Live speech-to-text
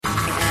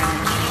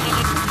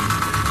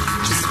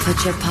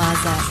Put your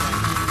paws up,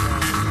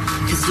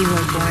 'cause you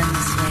were born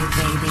this way,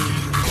 baby.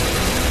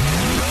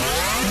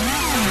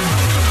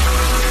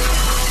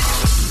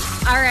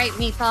 All right,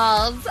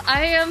 meatballs.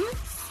 I am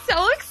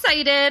so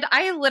excited.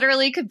 I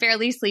literally could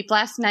barely sleep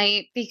last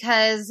night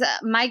because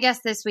my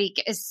guest this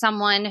week is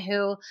someone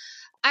who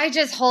I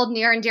just hold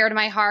near and dear to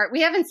my heart. We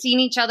haven't seen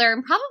each other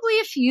in probably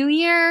a few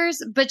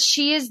years, but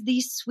she is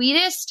the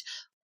sweetest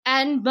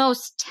and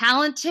most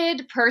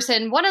talented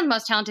person, one of the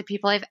most talented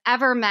people I've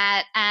ever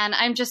met. And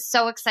I'm just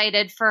so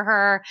excited for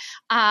her.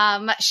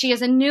 She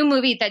has a new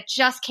movie that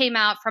just came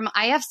out from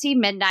IFC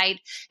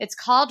Midnight. It's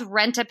called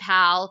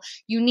Rent-A-Pal.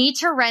 You need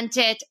to rent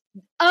it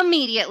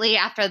immediately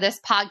after this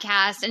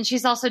podcast. And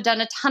she's also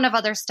done a ton of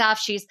other stuff.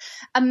 She's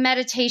a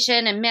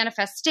meditation and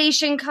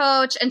manifestation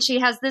coach. And she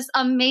has this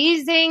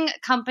amazing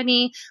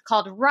company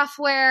called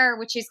Roughwear,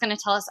 which she's going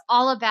to tell us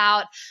all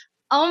about.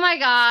 Oh my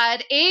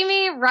God,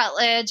 Amy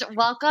Rutledge,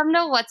 welcome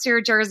to What's Your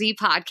Jersey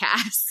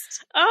podcast.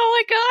 Oh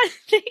my God,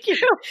 thank you.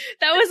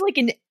 That was like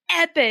an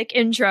epic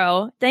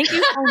intro. Thank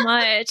you so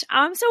much.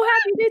 I'm so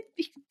happy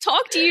to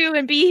talk to you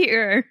and be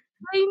here.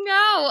 I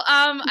know.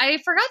 I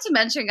forgot to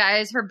mention,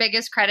 guys, her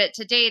biggest credit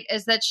to date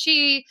is that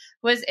she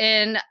was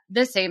in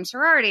the same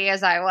sorority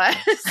as I was.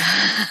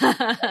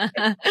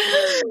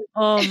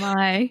 Oh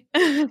my.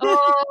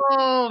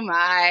 Oh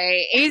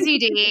my.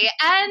 AZD.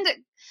 And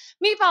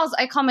meatballs,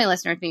 I call my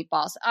listeners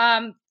meatballs.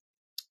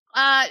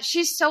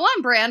 She's so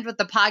on brand with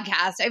the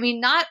podcast. I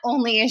mean, not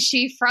only is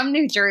she from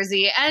New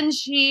Jersey, and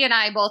she and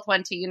I both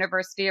went to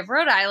University of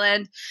Rhode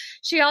Island,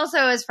 she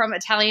also is from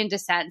Italian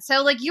descent.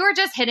 So, like, you are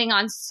just hitting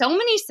on so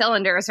many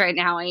cylinders right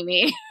now,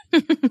 Amy.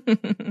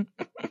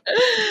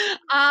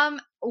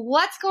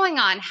 What's going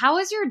on? How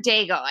is your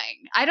day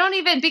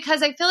going?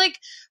 Because I feel like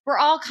we're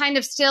all kind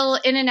of still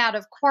in and out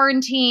of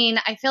quarantine.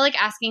 I feel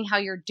like asking how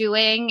you're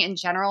doing in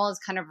general is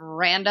kind of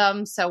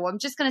random. So I'm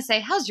just going to say,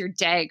 how's your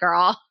day,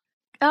 girl?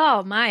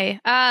 Oh my.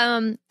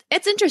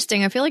 It's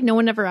interesting. I feel like no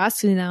one ever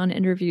asks me that on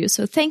interviews.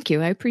 So thank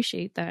you. I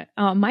appreciate that.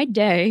 My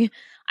day,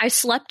 I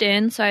slept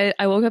in. So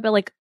I woke up at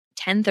like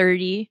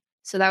 10:30.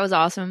 So that was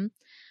awesome.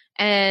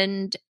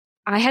 And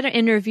I had an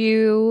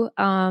interview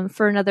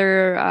for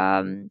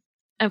another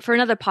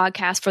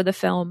podcast for the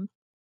film.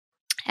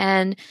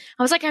 And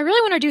I was like, I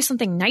really want to do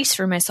something nice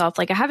for myself.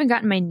 Like, I haven't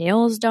gotten my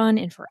nails done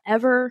in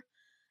forever.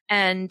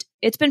 And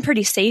it's been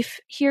pretty safe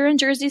here in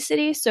Jersey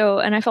City.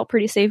 And I felt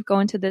pretty safe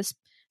going to this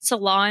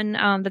salon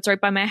that's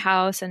right by my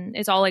house, and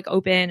it's all like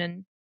open,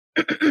 and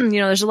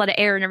there's a lot of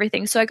air and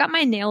everything. So I got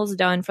my nails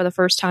done for the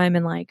first time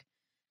in like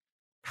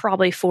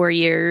probably 4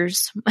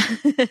 years.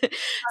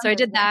 So I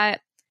did that.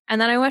 And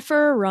then I went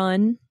for a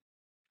run,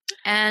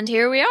 and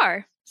here we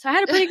are. So I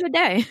had a pretty good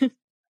day.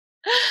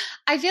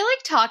 I feel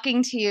like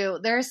talking to you,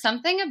 there's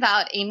something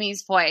about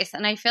Amy's voice,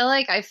 and I feel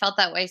like I felt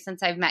that way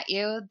since I've met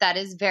you, that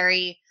is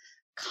very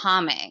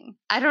calming.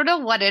 I don't know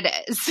what it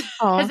is.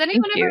 Oh, has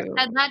anyone ever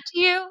said that to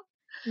you?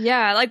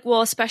 Yeah,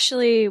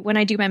 especially when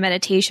I do my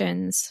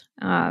meditations,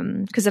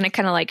 because then I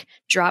kind of like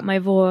drop my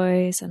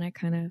voice and I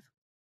kind of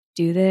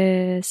do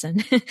this,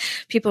 and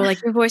people are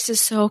like, your voice is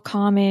so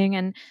calming,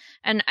 and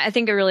I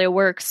think it really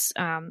works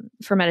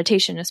for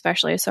meditation,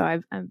 especially. So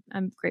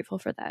I'm grateful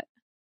for that.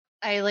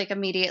 I like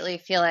immediately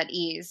feel at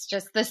ease.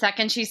 Just the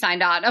second she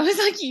signed on, I was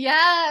like,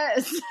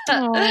 yes.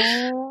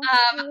 Aww,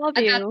 I love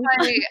you.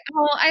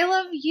 I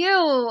love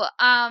you.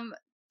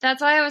 That's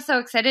why I was so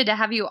excited to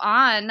have you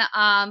on.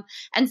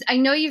 And I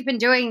know she's been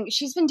doing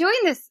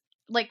this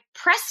like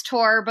press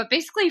tour, but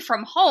basically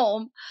from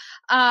home.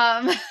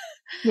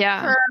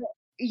 Yeah. For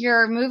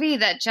your movie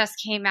that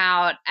just came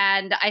out.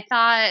 And I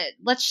thought,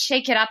 let's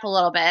shake it up a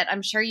little bit.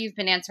 I'm sure you've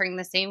been answering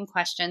the same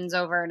questions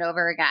over and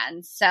over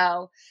again.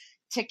 So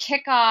to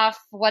kick off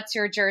What's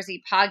Your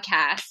Jersey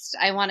podcast,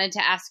 I wanted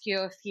to ask you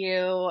a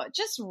few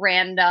just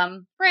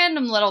random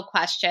little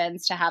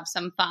questions to have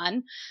some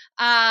fun.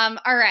 All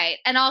right.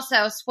 And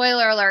also,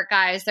 spoiler alert,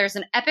 guys, there's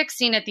an epic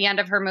scene at the end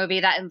of her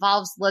movie that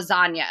involves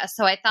lasagna.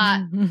 So I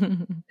thought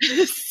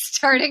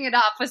starting it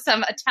off with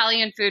some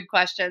Italian food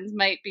questions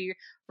might be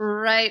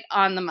right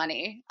on the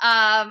money.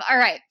 All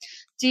right.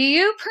 Do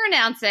you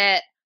pronounce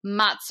it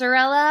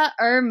mozzarella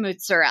or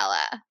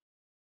mozzarella?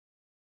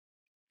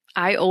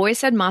 I always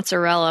said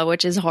mozzarella,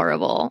 which is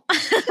horrible.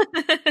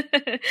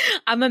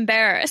 I'm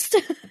embarrassed.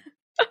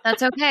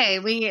 That's okay.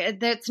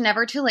 It's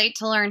never too late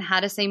to learn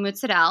how to say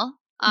mozzarella.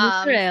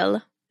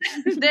 Mozzarella.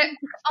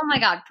 Oh my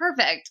God,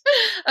 perfect.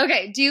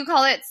 Okay, do you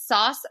call it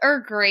sauce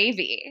or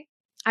gravy?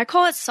 I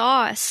call it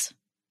sauce.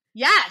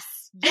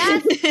 Yes.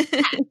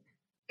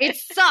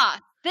 It's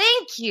sauce.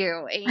 Thank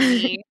you,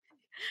 Amy.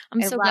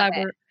 I'm so glad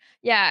we're...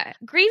 Yeah,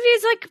 gravy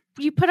is like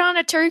you put on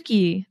a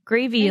turkey.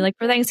 Gravy, like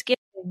for Thanksgiving.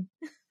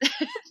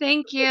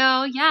 Thank you.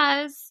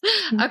 Yes.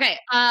 Okay.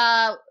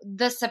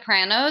 The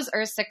Sopranos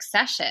or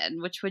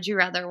Succession? Which would you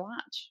rather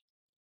watch?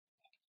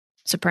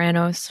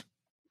 Sopranos.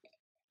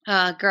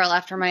 Girl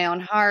after my own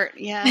heart.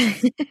 Yeah.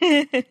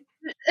 Did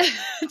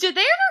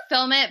they ever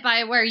film it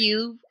by where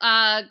you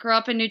grew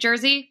up in New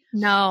Jersey?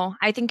 No,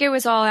 I think it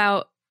was all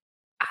out.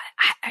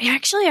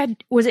 I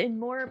was it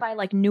more by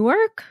like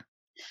Newark?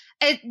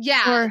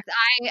 I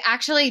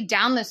actually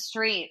down the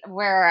street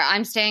where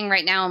I'm staying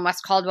right now in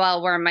West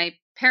Caldwell, where my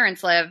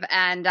parents live,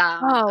 and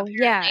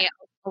apparently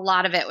a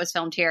lot of it was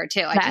filmed here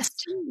too. I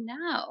just didn't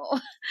know.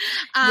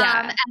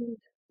 And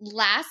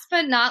last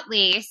but not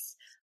least,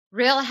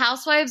 Real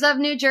Housewives of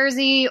New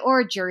Jersey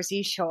or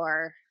Jersey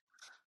Shore.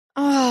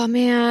 Oh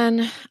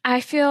man,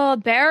 I feel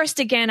embarrassed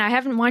again. I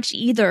haven't watched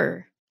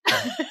either.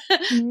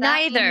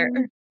 Neither.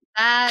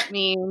 That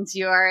means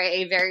you are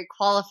a very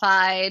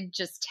qualified,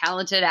 just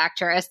talented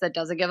actress that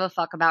doesn't give a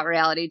fuck about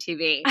reality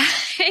TV.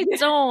 I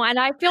don't. And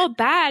I feel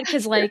bad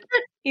because, like,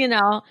 you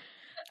know,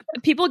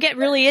 people get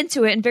really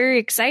into it and very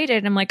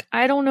excited. I'm like,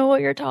 I don't know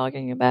what you're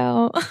talking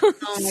about.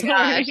 Oh my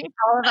gosh.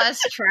 All of us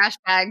trash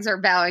bags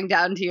are bowing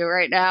down to you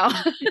right now.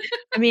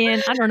 I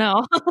mean, I don't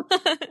know.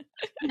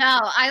 No,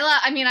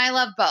 I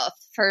love both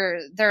for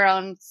their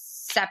own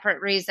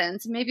separate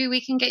reasons. Maybe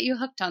we can get you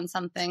hooked on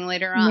something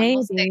later on.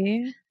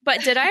 Maybe. We'll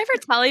but did I ever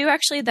tell you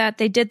actually that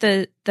they did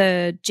the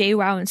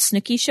JWoww and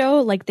Snooki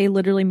show? Like they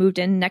literally moved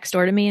in next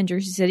door to me in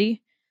Jersey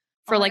City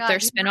for their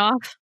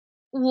spinoff.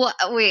 What?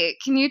 Wait,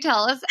 can you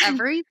tell us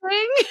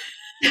everything?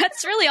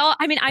 That's really all.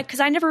 I mean, because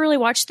I never really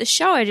watched the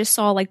show. I just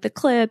saw like the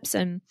clips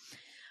and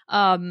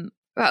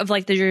of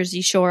like the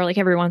Jersey Shore like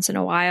every once in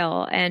a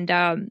while.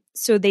 And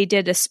so they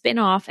did a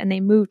spinoff and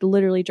they moved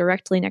literally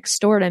directly next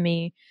door to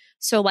me.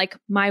 So like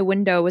my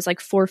window was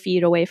like 4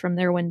 feet away from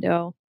their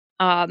window.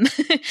 And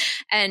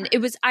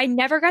it was, I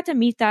never got to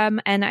meet them.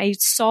 And I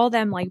saw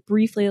them like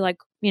briefly, like,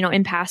 you know,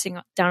 in passing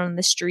down on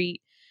the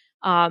street.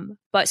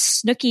 But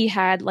Snooki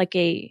had like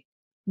she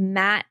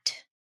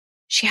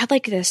had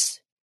like this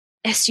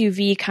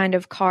SUV kind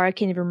of car. I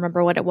can't even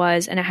remember what it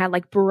was. And it had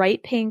like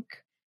bright pink,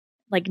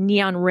 like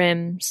neon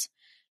rims.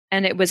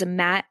 And it was a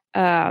matte,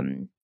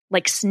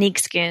 like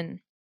snakeskin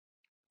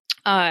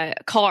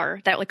car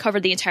that like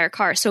covered the entire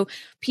car. So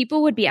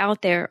people would be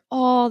out there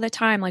all the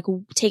time, like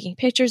taking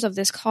pictures of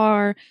this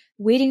car,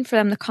 waiting for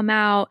them to come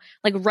out,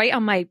 like right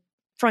on my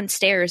front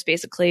stairs,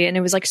 basically. And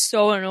it was like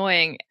so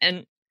annoying.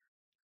 And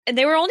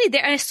they were only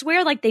there. I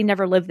swear, like they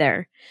never lived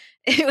there.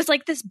 It was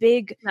like this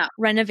big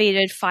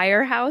renovated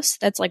firehouse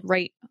that's like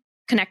right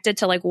connected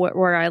to like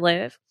where I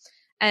live.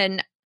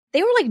 And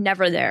they were like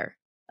never there.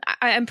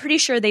 I'm pretty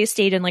sure they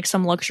stayed in like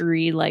some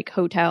luxury like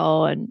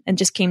hotel and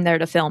just came there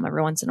to film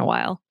every once in a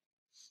while.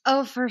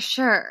 Oh, for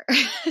sure.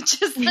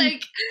 Just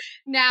like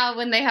now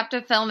when they have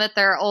to film at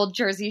their old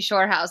Jersey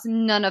Shore house,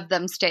 none of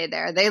them stay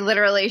there. They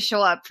literally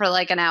show up for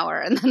like an hour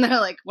and then they're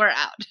like, we're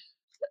out.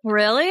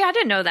 Really? I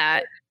didn't know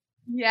that.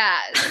 Yeah.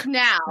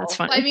 Now, That's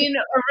funny. I mean,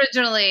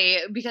 originally,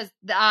 because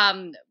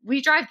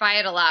we drive by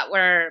it a lot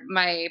where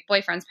my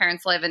boyfriend's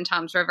parents live in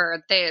Toms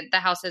River. The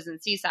house is in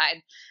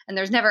Seaside and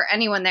there's never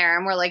anyone there.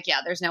 And we're like, yeah,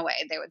 there's no way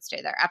they would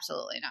stay there.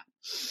 Absolutely not.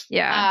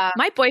 Yeah.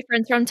 My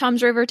boyfriend's from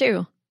Toms River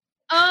too.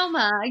 Oh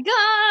my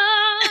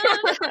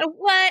God.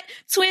 What?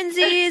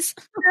 Twinsies.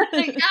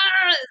 Yes.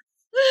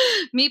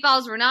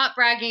 Meatballs, we're not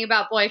bragging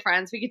about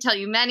boyfriends. We could tell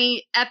you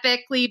many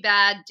epically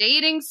bad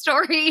dating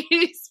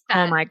stories.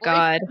 Oh my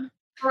God.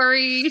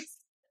 Stories.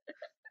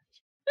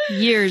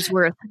 Years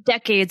worth,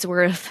 decades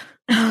worth.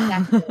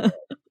 I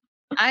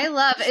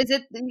love,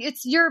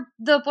 it's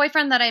the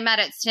boyfriend that I met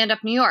at Stand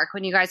Up New York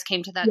when you guys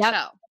came to that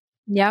show.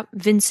 Yep,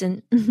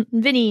 Vincent.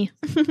 Vinny.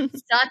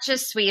 Such a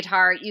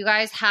sweetheart. You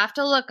guys have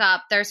to look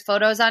up. There's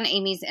photos on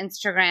Amy's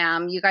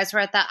Instagram. You guys were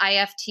at the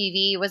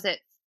IFTV, was it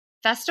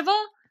festival?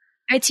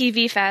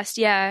 ITV Fest,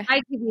 yeah.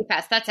 ITV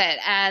Fest, that's it.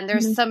 And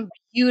there's some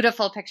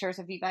beautiful pictures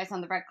of you guys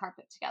on the red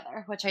carpet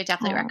together, which I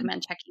definitely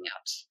recommend checking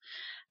out.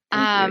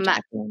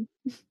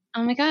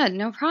 Oh my God,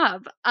 no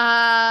prob.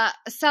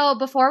 So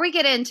before we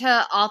get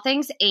into all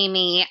things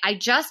Amy,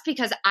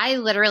 because I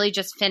literally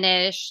just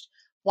finished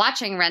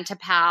watching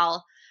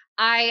Rent-A-Pal,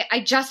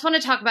 I just want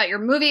to talk about your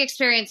movie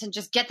experience and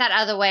just get that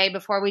out of the way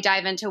before we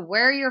dive into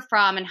where you're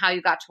from and how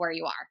you got to where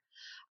you are.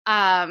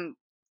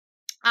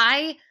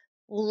 I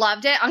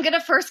loved it. I'm going to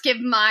first give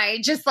my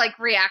just like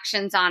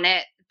reactions on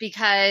it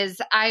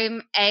because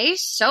I'm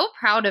so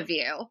proud of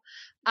you.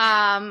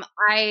 I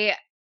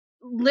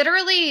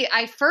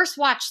first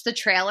watched the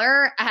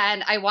trailer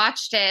and I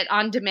watched it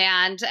on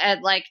demand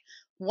at like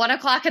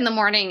 1:00 in the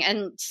morning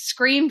and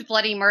screamed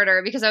bloody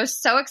murder because I was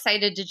so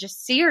excited to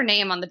just see your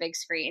name on the big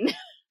screen.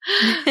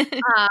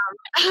 I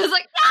was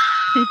like,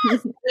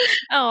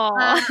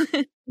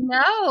 yes!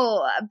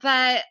 No,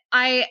 but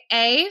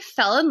I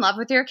fell in love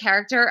with your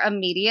character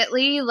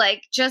immediately.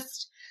 Like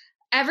just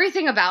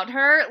everything about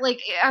her. Like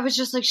I was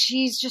just like,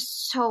 she's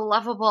just so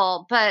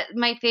lovable. But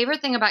my favorite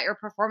thing about your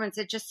performance,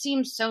 it just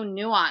seems so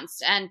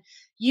nuanced. And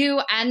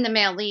you and the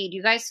male lead,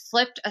 you guys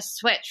flipped a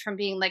switch from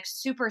being like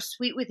super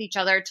sweet with each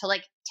other to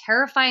like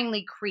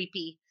terrifyingly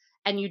creepy.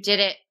 And you did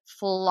it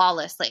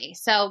flawlessly.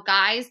 So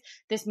guys,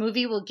 this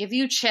movie will give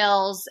you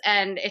chills.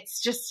 And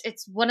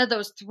it's one of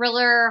those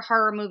thriller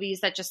horror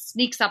movies that just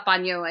sneaks up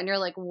on you. And you're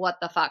like, what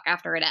the fuck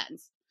after it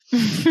ends.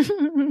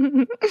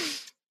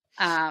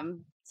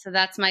 So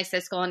that's my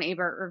Siskel and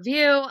Ebert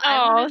review.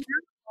 Oh,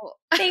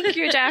 thank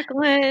you,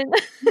 Jacqueline.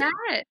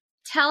 Yes.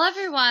 tell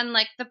everyone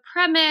like the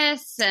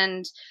premise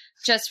and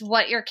just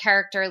what your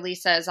character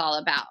Lisa is all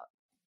about.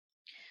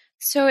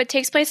 So it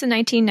takes place in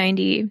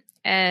 1990,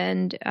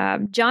 and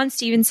John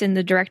Stevenson,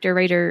 the director,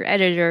 writer,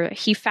 editor,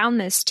 he found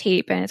this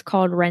tape, and it's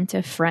called Rent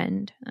a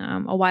Friend,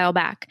 a while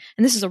back.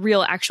 And this is a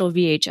real actual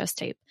VHS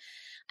tape.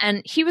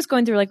 And he was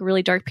going through like a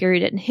really dark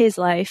period in his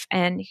life,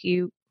 and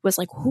he was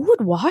like, who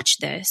would watch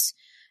this?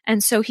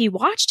 And so he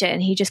watched it,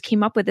 and he just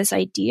came up with this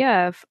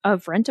idea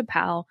of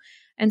Rent-A-Pal.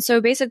 And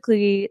so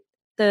basically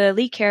the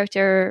lead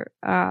character,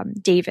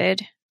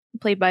 David,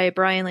 played by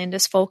Brian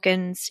Landis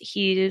Folkens,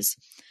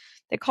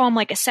 they call him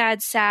like a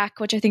sad sack,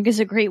 which I think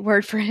is a great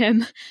word for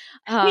him.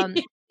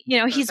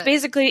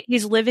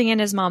 He's living in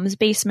his mom's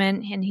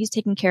basement, and he's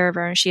taking care of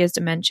her, and she has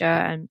dementia,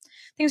 and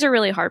things are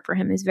really hard for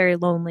him. He's very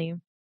lonely.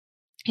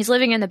 He's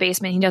living in the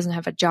basement. He doesn't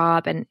have a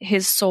job, and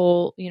his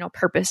sole,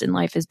 purpose in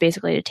life is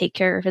basically to take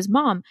care of his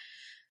mom,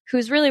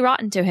 who's really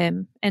rotten to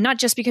him. And not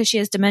just because she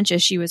has dementia.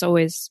 She was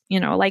always,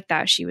 like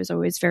that. She was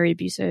always very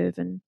abusive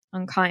and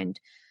unkind.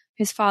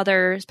 His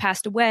father has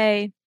passed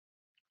away.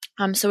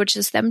 So it's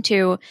just them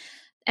two.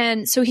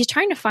 And so he's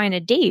trying to find a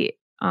date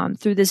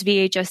through this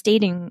VHS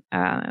dating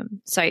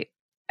site.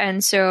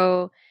 And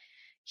so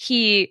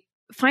he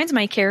finds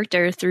my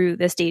character through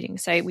this dating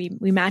site. We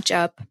match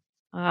up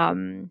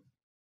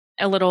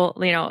a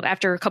little,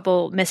 after a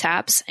couple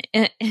mishaps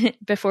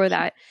before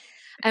that.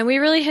 And we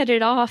really hit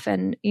it off.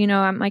 And,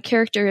 my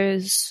character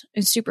is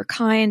super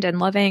kind and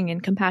loving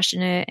and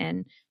compassionate.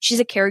 And she's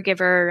a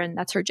caregiver, and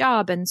that's her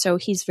job. And so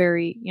he's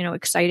very,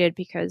 excited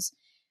because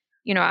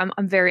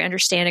I'm very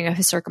understanding of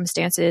his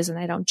circumstances, and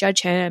I don't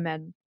judge him.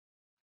 And,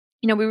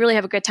 we really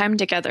have a good time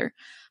together.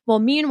 Well,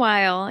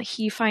 meanwhile,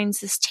 he finds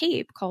this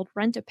tape called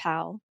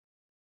Rent-A-Pal.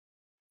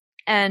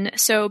 And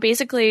so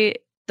basically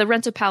the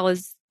Rent-A-Pal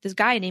is this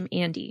guy named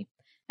Andy,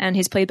 and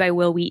he's played by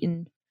Will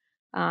Wheaton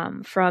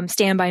from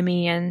Stand By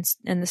Me and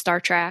the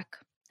Star Trek.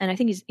 And I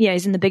think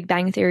he's in the Big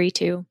Bang Theory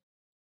too.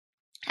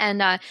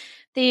 And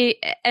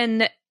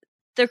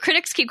the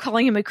critics keep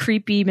calling him a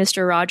creepy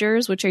Mr.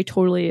 Rogers, which I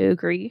totally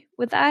agree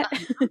with that.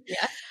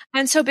 Yeah.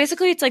 And so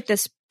basically it's like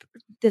this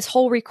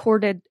whole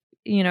recorded,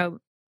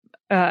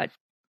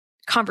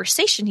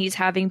 conversation he's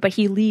having, but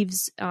he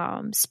leaves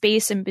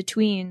space in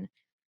between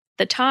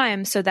the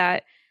time so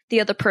that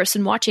the other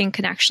person watching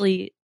can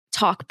actually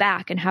talk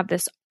back and have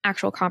this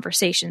actual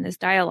conversation, this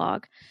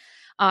dialogue.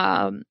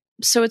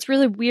 So it's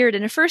really weird.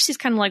 And at first he's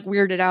kind of like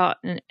weirded out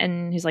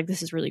and he's like,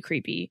 this is really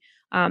creepy.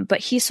 But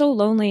he's so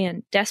lonely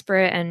and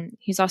desperate, and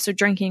he's also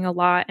drinking a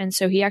lot. And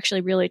so he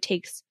actually really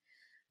takes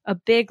a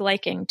big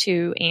liking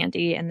to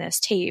Andy and this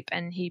tape,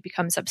 and he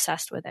becomes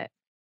obsessed with it.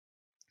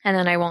 And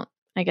then I won't,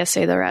 I guess,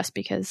 say the rest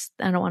because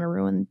I don't want to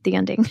ruin the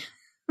ending.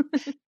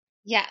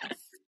 Yes.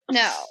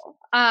 No.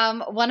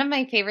 One of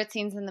my favorite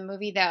scenes in the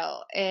movie,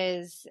 though,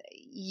 is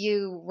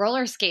you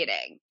roller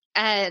skating.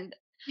 And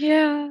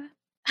yeah,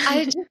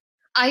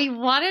 I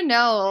want to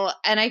know,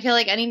 and I feel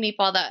like any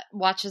meatball that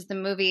watches the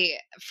movie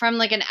from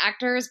like an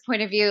actor's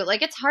point of view,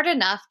 like it's hard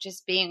enough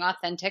just being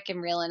authentic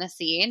and real in a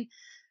scene.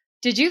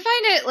 Did you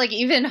find it like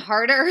even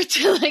harder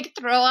to like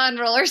throw on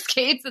roller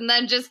skates and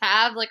then just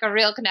have like a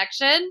real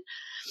connection?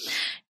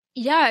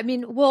 Yeah, I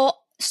mean,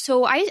 well,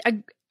 so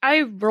I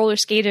roller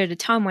skated a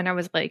ton when I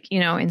was like, in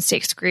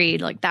 6th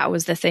grade. Like that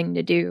was the thing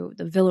to do.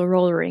 The Villa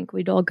roller rink.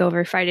 We'd all go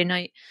every Friday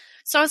night.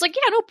 So I was like,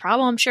 yeah, no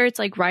problem. I'm sure it's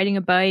like riding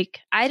a bike.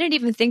 I didn't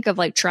even think of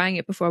like trying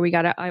it before we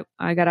got out.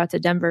 I got out to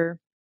Denver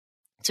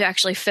to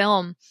actually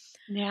film.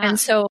 Yeah. And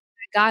so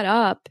I got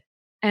up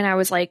and I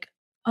was like,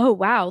 oh,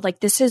 wow, like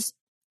this is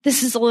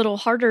a little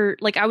harder.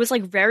 Like I was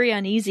like very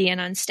uneasy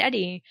and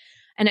unsteady.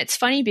 And it's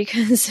funny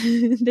because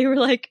they were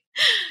like,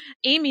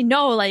 Amy,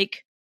 no,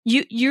 like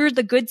you're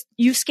the good,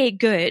 you skate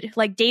good.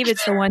 Like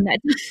David's the one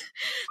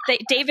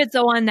David's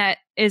the one that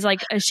is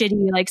like a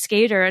shitty like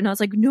skater. And I was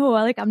like, no,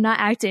 I'm not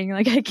acting.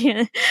 Like I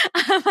can't,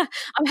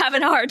 I'm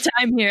having a hard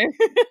time here.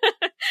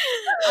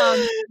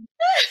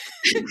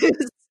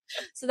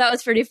 So that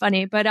was pretty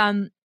funny. But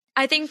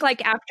I think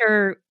like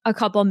after a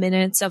couple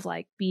minutes of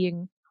like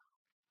being,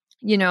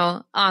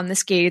 on the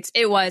skates,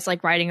 it was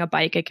like riding a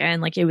bike again.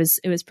 Like it was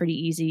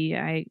pretty easy.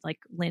 I like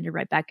landed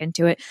right back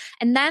into it.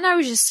 And then I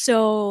was just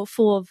so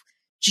full of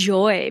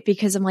joy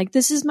because I'm like,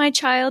 this is my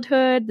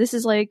childhood. This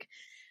is like,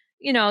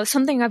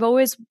 something I've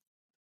always,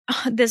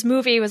 this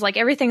movie was like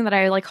everything that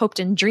I like hoped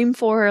and dreamed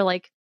for,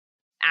 like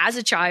as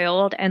a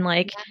child. And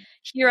like,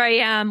 here I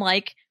am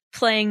like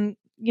playing,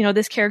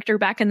 this character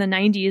back in the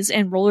 90s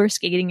and roller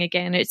skating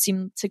again. It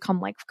seemed to come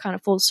like kind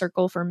of full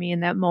circle for me in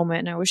that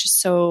moment. And I was just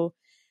so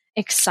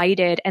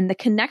excited. And the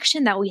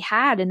connection that we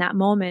had in that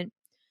moment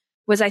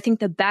was, I think,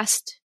 the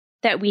best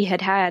that we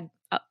had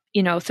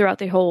throughout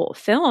the whole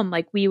film.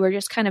 Like we were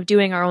just kind of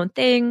doing our own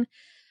thing.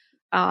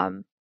 I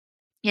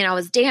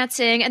was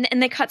dancing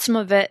and they cut some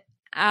of it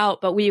out,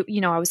 but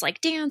I was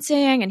like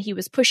dancing and he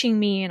was pushing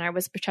me and I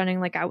was pretending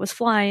like I was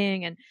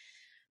flying, and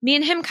me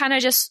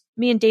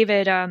and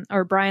David,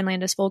 or Brian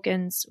Landis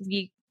Folkens,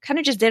 we kind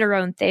of just did our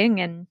own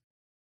thing and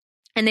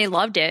they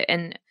loved it.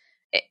 And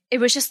it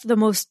was just the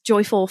most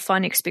joyful,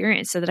 fun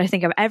experience that I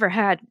think I've ever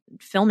had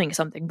filming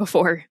something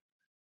before.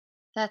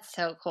 That's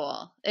so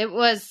cool. It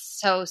was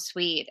so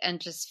sweet and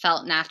just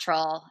felt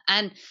natural.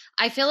 And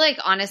I feel like,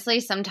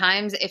 honestly,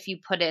 sometimes if you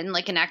put in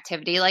like an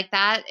activity like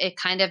that, it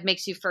kind of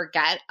makes you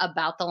forget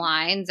about the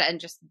lines and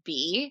just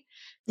be.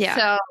 Yeah.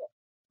 So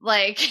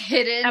like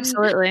it is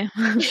Absolutely.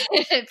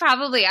 it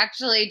probably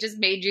actually just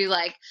made you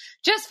like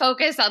just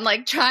focus on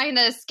like trying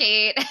to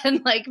skate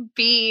and like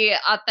be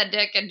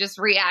authentic and just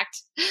react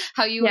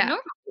how you would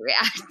normally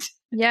react.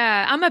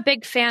 Yeah, I'm a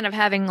big fan of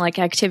having like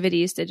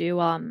activities to do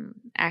while I'm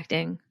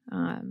acting.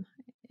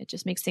 It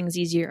just makes things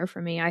easier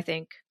for me, I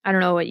think. I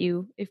don't know what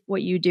you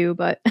do,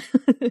 but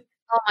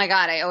Oh my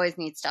God, I always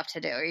need stuff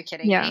to do. Are you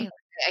kidding me?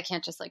 I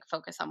can't just like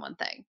focus on one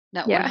thing.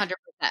 No, 100%.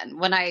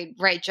 When I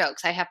write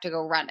jokes, I have to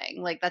go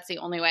running. Like that's the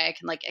only way I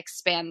can like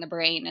expand the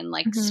brain and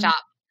like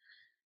stop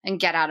and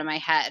get out of my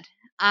head.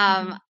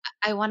 I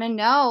want to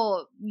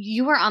know,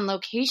 you were on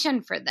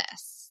location for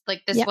this.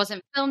 Like this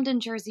wasn't filmed in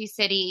Jersey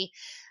City.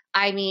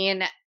 I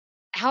mean,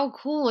 how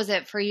cool was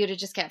it for you to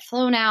just get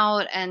flown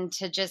out and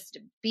to just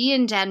be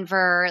in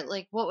Denver?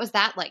 Like, what was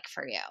that like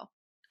for you?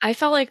 I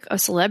felt like a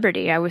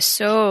celebrity. I was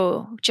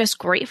so just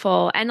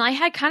grateful. And I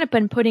had kind of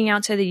been putting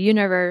out to the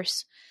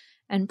universe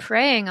and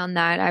praying on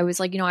that. I was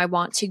like, I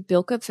want to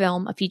book a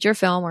feature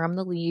film where I'm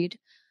the lead.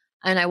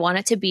 And I want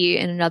it to be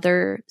in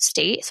another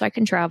state so I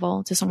can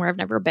travel to somewhere I've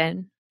never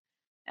been.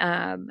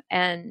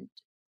 And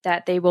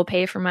that they will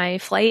pay for my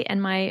flight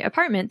and my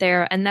apartment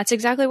there. And that's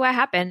exactly what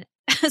happened.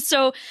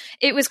 So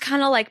it was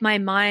kind of like my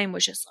mind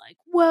was just like,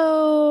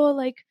 whoa,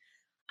 like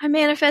I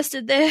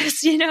manifested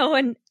this,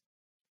 and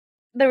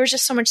there was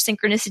just so much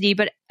synchronicity.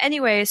 But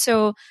anyway,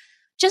 so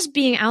just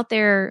being out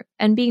there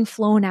and being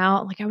flown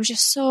out, like I was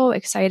just so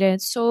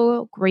excited,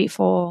 so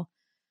grateful,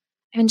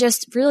 and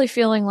just really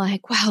feeling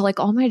like, wow, like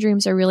all my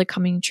dreams are really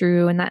coming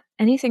true and that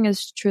anything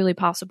is truly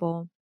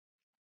possible.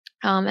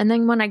 And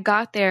then when I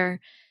got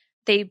there,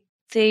 they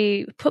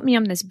put me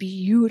on this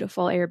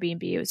beautiful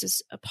Airbnb. It was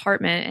this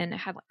apartment and it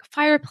had like a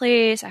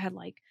fireplace. I had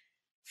like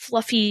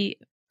fluffy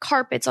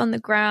carpets on the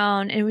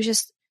ground. And it was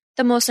just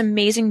the most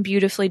amazing,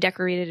 beautifully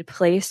decorated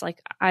place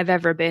like I've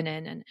ever been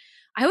in. And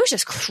I was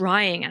just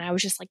crying and I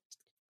was just like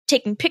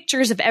taking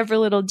pictures of every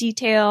little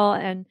detail.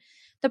 And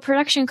the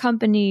production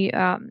company,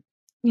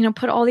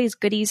 put all these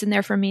goodies in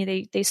there for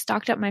me. They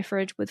stocked up my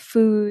fridge with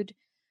food,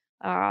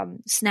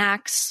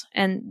 snacks,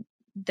 and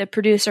the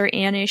producer,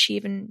 Annie, she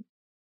even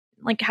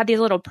like had these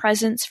little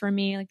presents for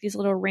me, like these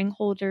little ring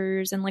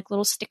holders and like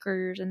little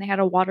stickers, and they had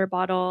a water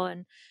bottle.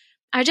 And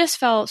I just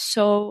felt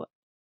so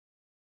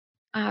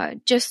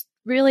just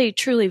really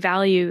truly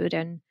valued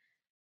and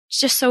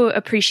just so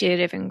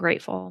appreciative and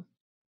grateful.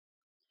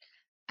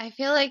 I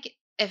feel like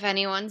if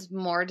anyone's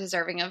more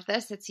deserving of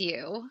this, it's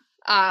you.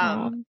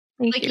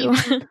 Thank you.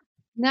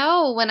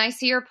 No, when I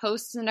see your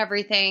posts and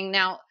everything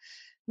now,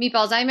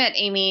 Meatballs, I met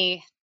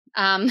Amy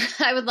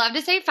I would love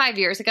to say 5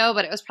 years ago,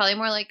 but it was probably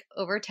more like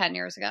over 10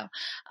 years ago.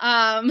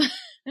 And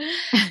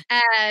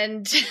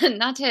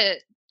not to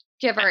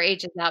give our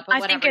ages out, but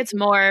I think it's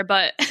more,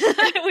 but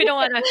we don't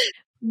want to,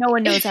 no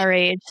one knows our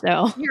age.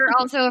 So you're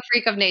also a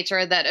freak of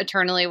nature that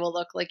eternally will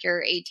look like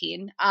you're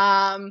 18.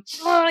 Oh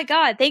my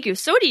God. Thank you.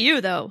 So do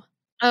you though.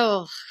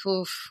 Oh,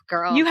 oof,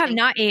 girl. You have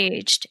not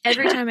aged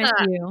every time I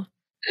see you.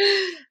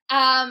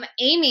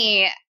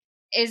 Amy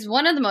is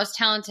one of the most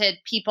talented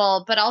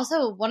people, but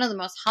also one of the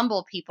most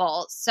humble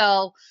people.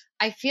 So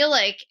I feel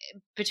like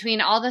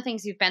between all the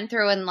things you've been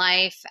through in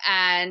life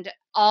and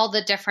all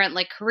the different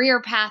like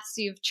career paths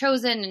you've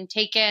chosen and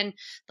taken,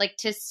 like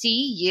to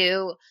see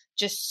you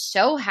just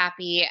so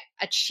happy,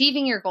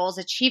 achieving your goals,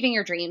 achieving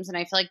your dreams. And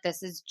I feel like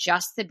this is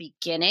just the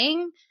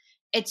beginning.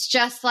 It's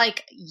just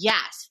like,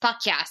 yes, fuck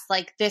yes.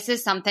 Like this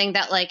is something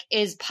that like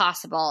is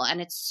possible.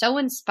 And it's so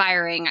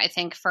inspiring, I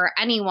think, for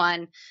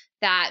anyone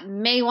that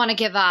may want to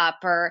give up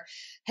or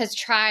has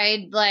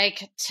tried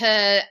like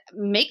to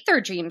make their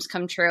dreams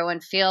come true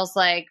and feels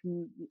like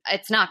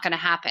it's not going to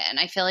happen.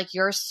 I feel like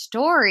your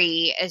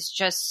story is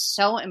just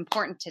so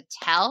important to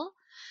tell.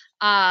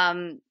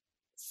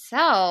 So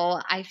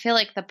I feel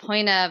like the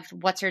point of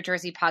What's Your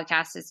Jersey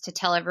podcast is to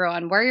tell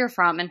everyone where you're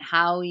from and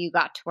how you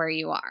got to where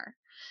you are.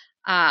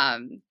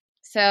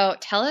 So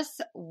tell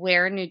us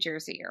where in New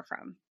Jersey you're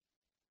from.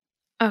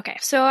 Okay,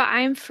 so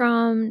I'm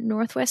from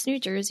Northwest New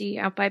Jersey,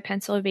 out by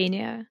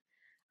Pennsylvania,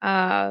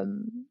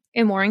 in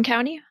Warren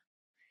County,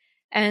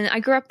 and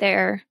I grew up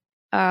there.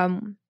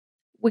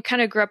 We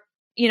kind of grew up,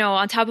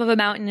 on top of a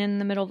mountain in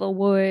the middle of the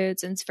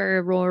woods, and it's very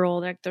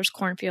rural. Like there's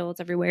cornfields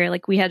everywhere.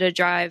 Like we had to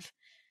drive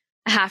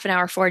a half an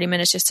hour, 40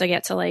 minutes just to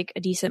get to like a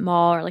decent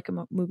mall or like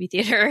a movie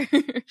theater.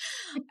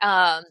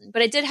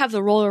 But it did have the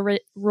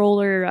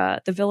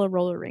the Villa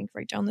roller rink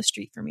right down the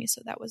street for me,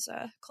 so that was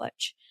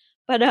clutch.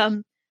 But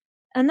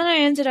and then I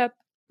ended up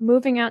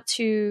moving out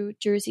to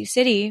Jersey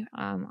City.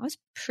 I was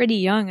pretty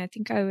young. I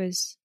think I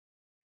was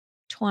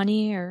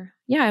 20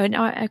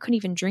 I couldn't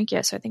even drink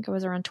yet. So I think I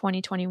was around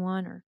 20,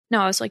 21 or no,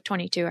 I was like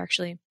 22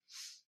 actually.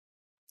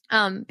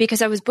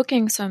 Because I was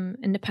booking some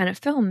independent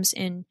films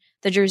in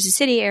the Jersey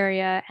City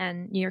area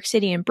and New York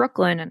City and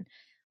Brooklyn. And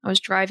I was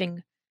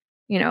driving,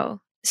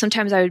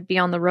 sometimes I would be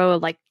on the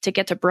road, like to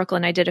get to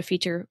Brooklyn. I did a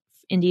feature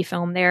indie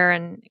film there,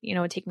 and,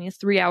 it'd take me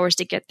 3 hours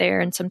to get there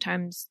and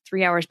sometimes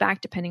 3 hours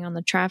back, depending on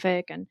the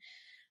traffic. And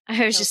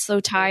I was just so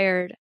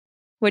tired.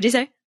 What'd you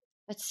say?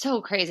 It's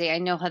so crazy. I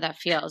know how that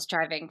feels,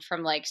 driving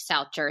from like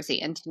South Jersey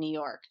into New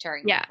York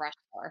during rush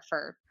hour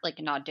for like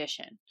an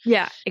audition.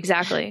 Yeah,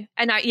 exactly.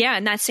 And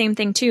and that same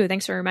thing too.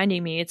 Thanks for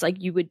reminding me. It's like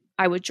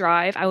I would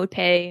drive, I would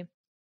pay.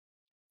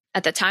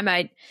 At the time,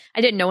 I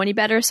didn't know any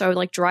better, so I would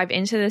like drive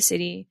into the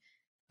city,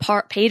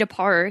 pay to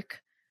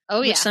park.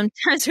 Oh yeah.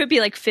 Sometimes it would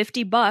be like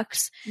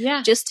 $50.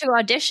 Yeah. Just to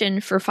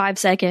audition for 5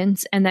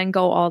 seconds and then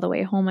go all the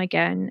way home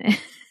again.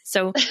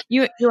 So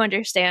you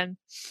understand.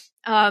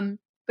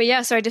 But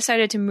yeah, so I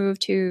decided to move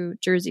to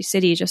Jersey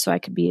City just so I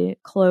could be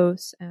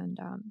close. And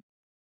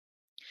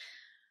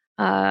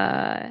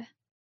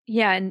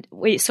and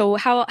wait, so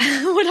how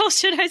what else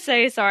should I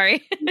say?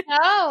 Sorry.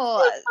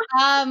 No.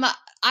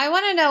 I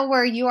want to know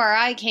where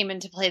URI came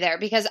into play there,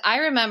 because I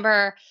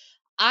remember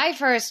I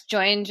first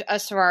joined a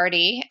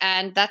sorority,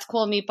 and that's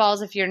cool,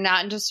 meatballs, if you're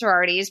not into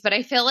sororities, but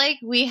I feel like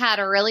we had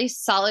a really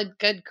solid,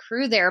 good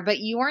crew there, but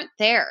you weren't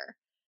there.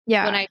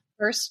 Yeah. When I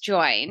first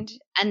joined.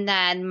 And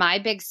then my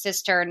big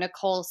sister,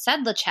 Nicole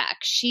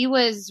Sedlacek, she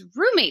was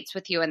roommates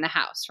with you in the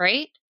house,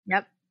 right?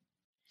 Yep.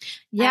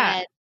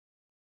 Yeah.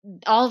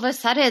 And all of a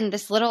sudden,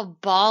 this little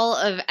ball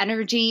of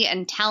energy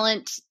and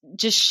talent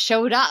just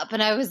showed up.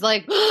 And I was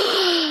like,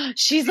 oh,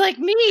 she's like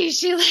me.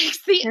 She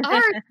likes the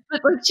art,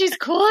 but like, she's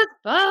cool as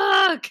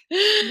fuck.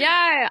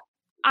 Yeah.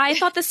 I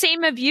thought the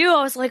same of you.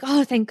 I was like,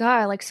 oh, thank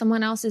God. Like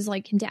someone else is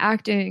like into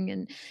acting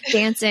and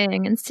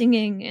dancing and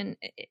singing. And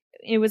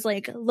it was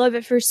like love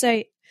at first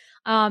sight.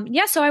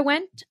 So I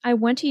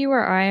went to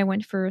URI. I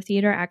went for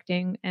theater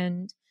acting,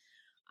 and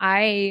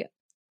I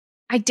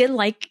did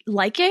like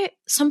it,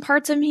 some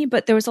parts of me,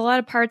 but there was a lot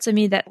of parts of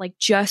me that like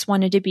just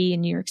wanted to be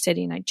in New York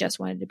City, and I just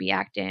wanted to be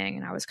acting.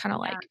 And I was kind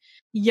of like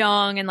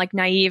young and like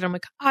naive. I'm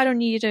like, I don't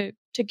need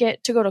to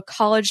go to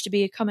college to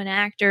become an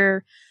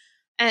actor.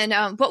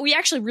 And, but we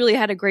actually really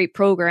had a great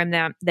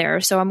program there.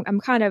 So I'm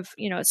kind of,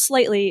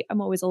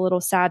 I'm always a little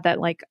sad that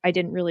like, I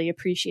didn't really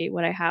appreciate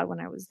what I had when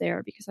I was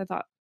there, because I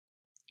thought,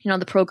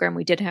 the program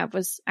we did have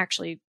was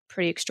actually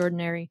pretty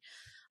extraordinary.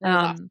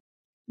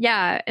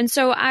 Yeah. And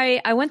so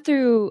I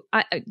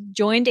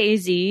joined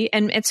AZ,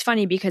 and it's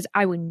funny because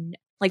I would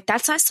like,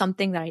 that's not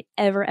something that I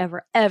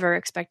ever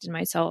expected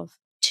myself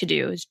to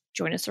do, is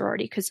join a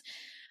sorority. 'Cause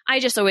I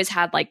just always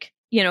had like,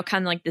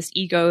 kind of like this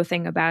ego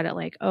thing about it.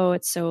 Like, oh,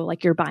 it's so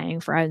like you're buying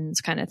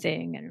friends kind of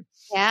thing. And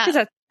yeah,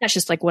 because that's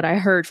just like what I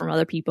heard from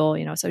other people,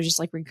 so I was just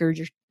like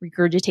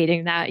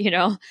regurgitating that,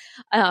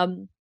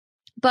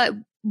 but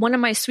one of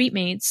my suite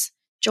mates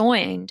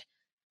joined,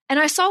 and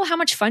I saw how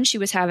much fun she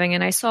was having,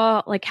 and I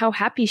saw like how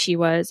happy she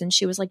was. And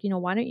she was like,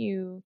 why don't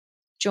you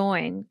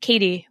join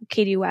Katie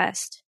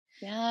West?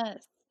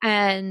 Yes.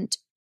 And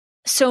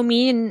so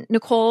me and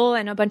Nicole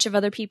and a bunch of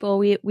other people,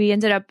 we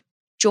ended up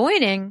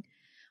joining.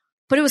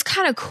 But it was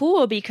kind of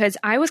cool because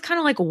I was kind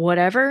of like,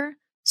 whatever.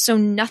 So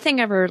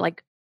nothing ever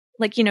like,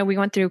 we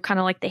went through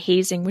kind of like the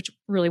hazing, which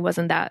really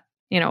wasn't that,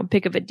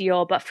 big of a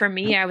deal. But for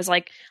me, I was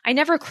like, I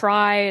never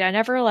cried.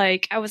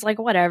 I was like,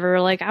 whatever,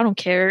 like, I don't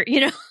care,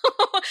 So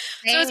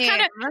it's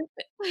kind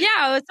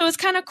of, so it's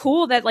kind of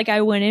cool that like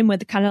I went in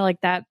with kind of like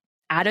that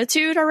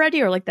attitude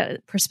already, or like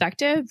that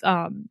perspective,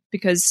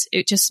 because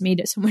it just made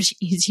it so much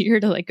easier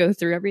to like go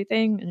through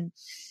everything. And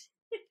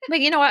but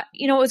you know what,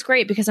 it was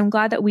great because I'm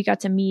glad that we got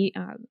to meet.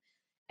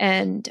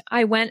 And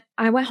I went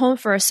home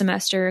for a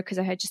semester because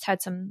I had just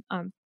had some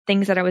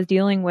things that I was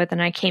dealing with,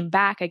 and I came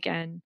back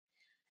again.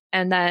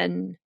 And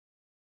then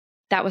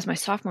that was my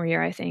sophomore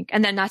year, I think.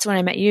 And then that's when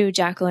I met you,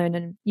 Jacqueline,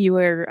 and you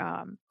were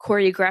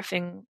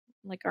choreographing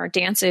like our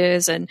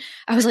dances, and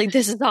I was like,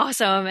 this is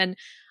awesome. And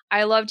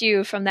I loved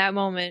you from that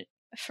moment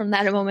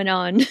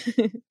on.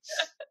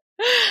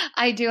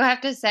 I do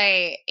have to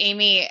say,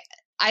 Amy,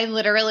 I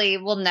literally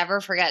will never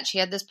forget. She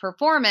had this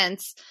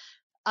performance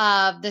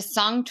of the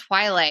song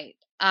Twilight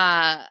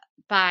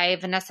by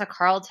Vanessa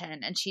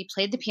Carlton, and she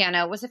played the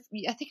piano. I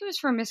think it was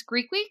for Miss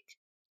Greek Week?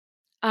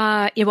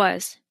 It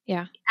was,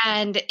 yeah.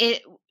 And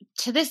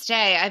to this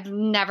day, I've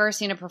never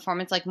seen a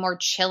performance like more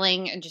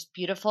chilling and just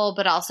beautiful,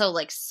 but also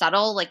like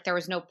subtle. Like there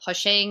was no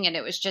pushing, and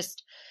it was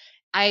just,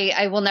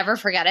 I will never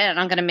forget it. And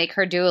I'm going to make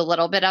her do a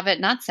little bit of it,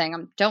 not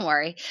sing, don't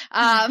worry.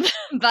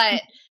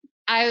 But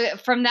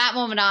from that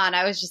moment on,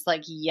 I was just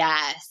like,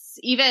 yes.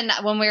 Even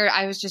when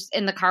I was just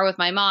in the car with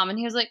my mom, and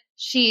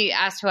she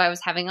asked who I was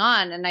having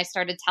on, and I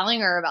started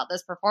telling her about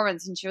this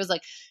performance, and she was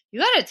like, you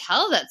got to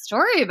tell that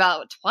story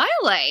about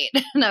Twilight.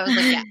 And I was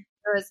like, yeah,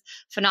 it was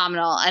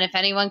phenomenal. And if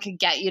anyone could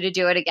get you to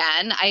do it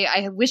again,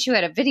 I wish you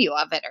had a video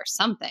of it or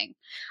something.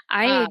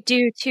 I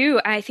do too.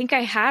 I think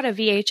I had a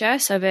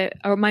VHS of it,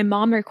 or my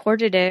mom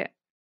recorded it.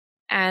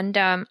 And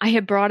I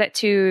had brought it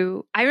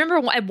I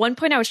remember at one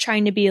point I was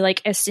trying to be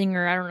like a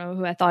singer. I don't know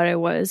who I thought I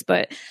was,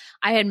 but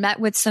I had met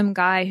with some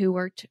guy who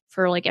worked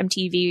for like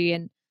MTV,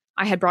 and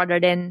I had brought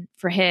it in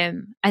for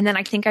him. And then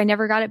I think I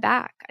never got it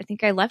back. I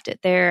think I left it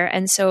there.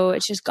 And so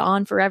it's just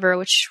gone forever,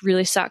 which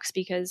really sucks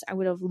because I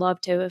would have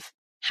loved to have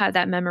had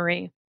that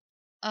memory.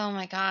 Oh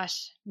my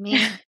gosh. Me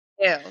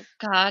too.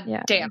 God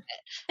damn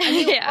it. I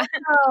mean, Yeah.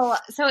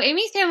 so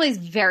Amy's family is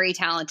very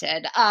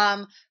talented.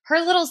 Her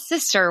little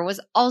sister was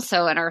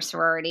also in our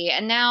sorority,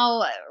 and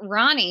now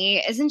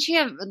Ronnie, isn't she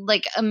a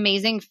like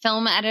amazing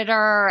film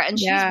editor? And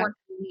she's worked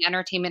in the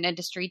entertainment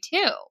industry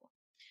too.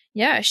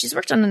 Yeah, she's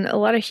worked on a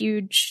lot of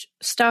huge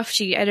stuff.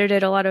 She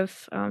edited a lot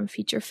of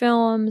feature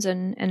films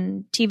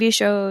and TV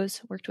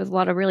shows, worked with a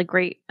lot of really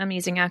great,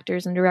 amazing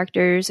actors and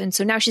directors. And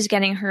so now she's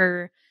getting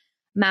her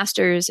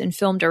master's in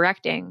film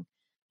directing.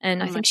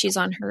 And I think she's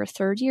on her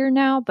 3rd year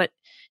now. But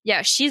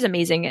yeah, she's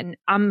amazing. And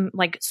I'm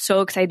like so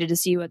excited to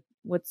see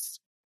what's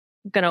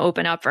going to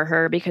open up for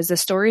her, because the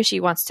stories she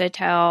wants to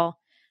tell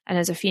and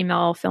as a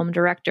female film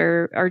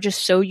director are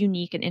just so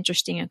unique and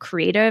interesting and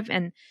creative,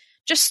 and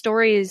just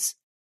stories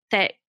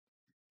that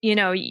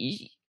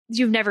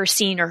you've never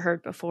seen or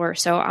heard before.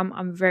 So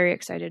I'm very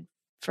excited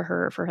for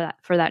her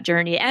for that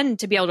journey, and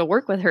to be able to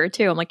work with her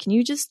too. I'm like, can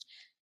you just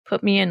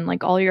put me in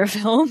like all your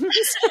films?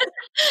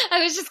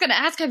 I was just going to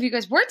ask, have you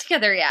guys worked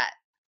together yet?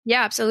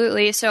 Yeah,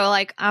 absolutely. So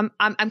like I'm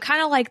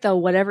kind of like the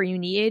whatever you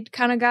need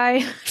kind of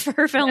guy for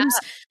her films.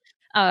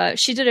 Yeah.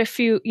 She did a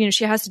few,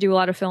 she has to do a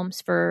lot of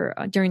films for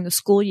during the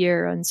school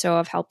year, and so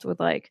I've helped with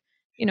like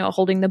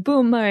holding the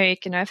boom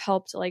mic, and I've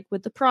helped like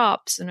with the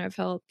props, and I've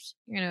helped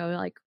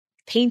like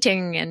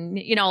painting, and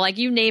like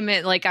you name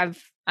it, like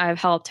I've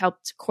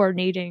helped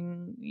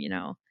coordinating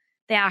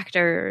the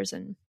actors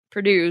and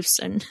produce,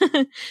 and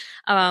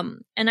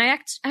and I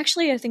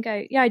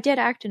I did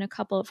act in a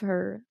couple of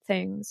her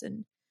things,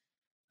 and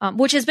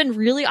which has been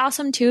really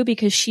awesome too,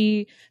 because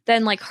she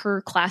then like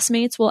her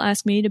classmates will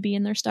ask me to be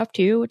in their stuff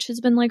too, which has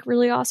been like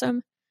really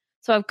awesome.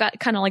 So I've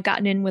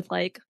gotten in with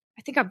like,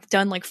 I think I've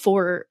done like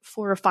four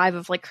or five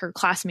of like her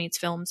classmates'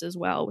 films as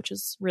well, which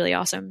is really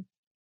awesome.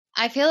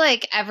 I feel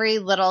like every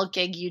little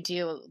gig you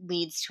do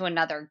leads to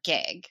another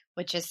gig,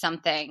 which is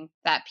something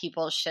that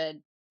people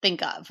should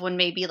think of when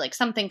maybe like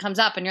something comes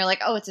up and you're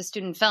like, oh, it's a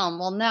student film.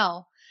 Well,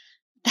 no,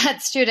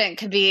 that student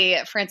could be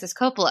Francis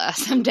Coppola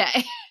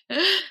someday.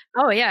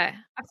 Oh yeah,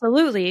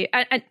 absolutely.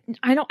 I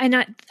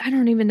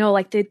don't even know,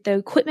 like the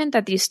equipment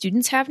that these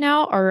students have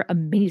now are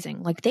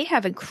amazing. Like they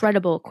have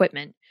incredible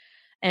equipment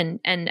and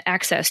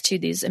access to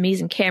these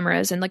amazing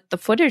cameras, and like the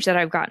footage that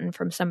I've gotten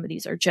from some of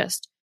these are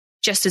just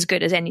as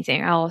good as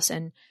anything else.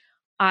 And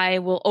I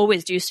will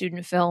always do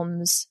student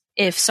films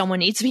if someone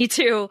needs me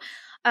to,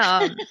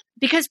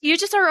 because you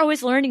just are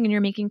always learning and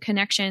you're making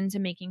connections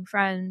and making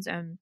friends.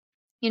 And,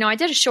 I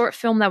did a short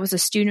film that was a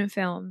student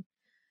film.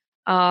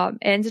 It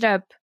ended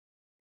up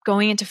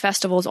going into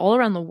festivals all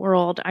around the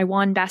world. I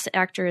won Best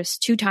Actress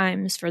 2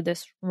 times for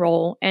this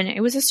role, and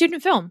it was a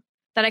student film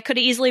that I could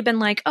have easily been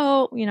like,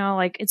 oh,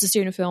 like it's a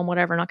student film,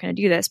 whatever, I'm not going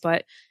to do this.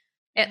 But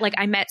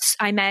I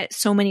met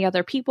so many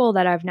other people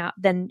that I've now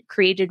then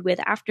created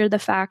with after the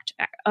fact,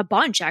 a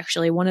bunch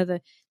actually. One of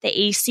the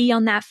AC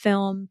on that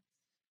film,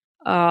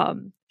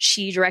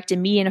 she directed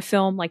me in a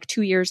film like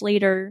 2 years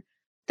later.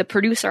 The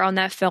producer on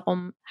that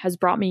film has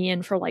brought me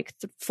in for like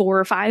 4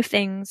 or 5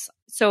 things.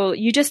 So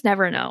you just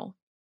never know.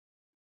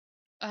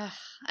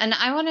 And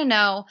I want to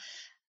know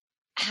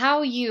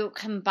how you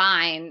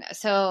combine.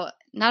 So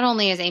not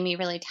only is Amy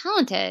really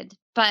talented,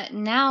 but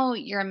now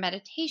you're a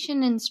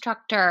meditation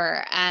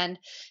instructor, and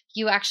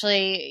you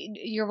actually,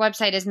 your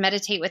website is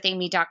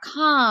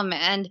meditatewithamy.com,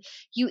 and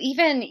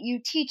you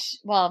teach,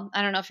 well,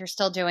 I don't know if you're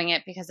still doing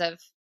it because of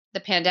the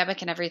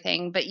pandemic and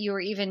everything, but you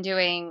were even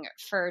doing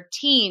for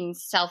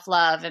teens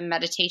self-love and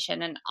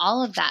meditation and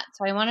all of that.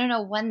 So I want to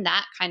know when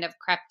that kind of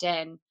crept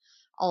in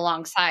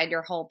alongside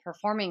your whole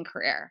performing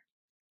career.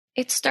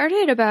 It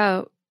started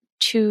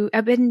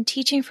I've been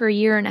teaching for 1.5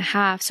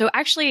 years. So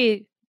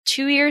actually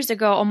 2 years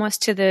ago,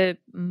 almost to the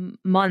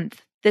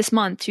month,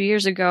 2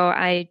 years ago,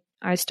 I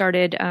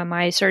started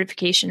my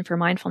certification for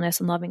mindfulness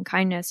and loving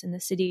kindness in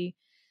the city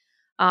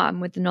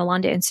with the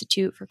Nalanda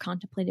Institute for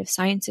Contemplative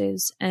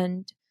Sciences.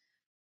 And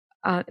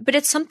but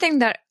it's something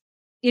that,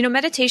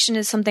 meditation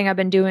is something I've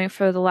been doing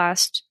for the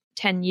last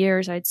 10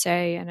 years, I'd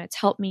say, and it's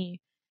helped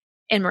me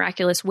in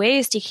miraculous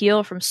ways to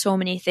heal from so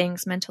many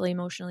things mentally,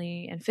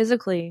 emotionally, and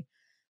physically,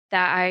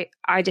 that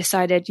I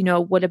decided,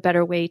 what a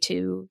better way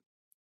to,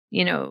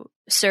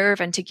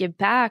 serve and to give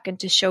back and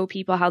to show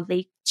people how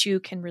they too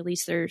can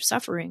release their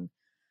suffering.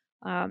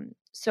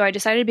 So I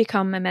decided to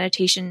become a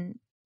meditation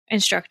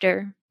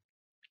instructor.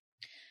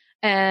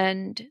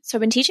 And so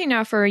I've been teaching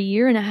now for 1.5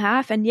 years.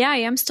 And yeah, I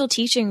am still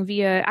teaching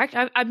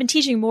I've been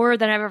teaching more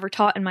than I've ever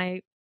taught in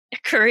my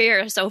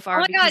career so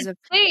far. Oh my God,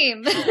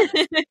 same.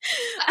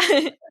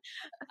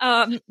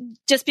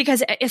 Just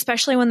because,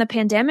 especially when the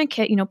pandemic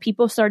hit,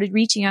 people started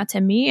reaching out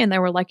to me and they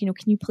were like, can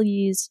you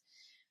please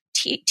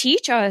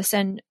teach us?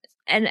 And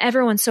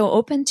everyone's so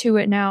open to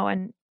it now.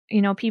 And,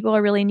 people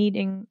are really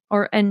needing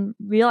and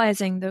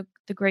realizing the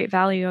great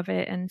value of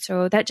it. And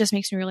so that just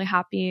makes me really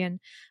happy. And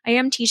I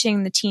am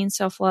teaching the teen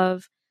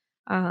self-love.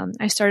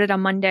 I started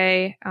on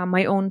Monday,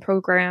 my own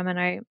program,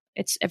 and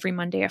It's every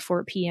Monday at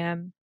 4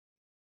 p.m.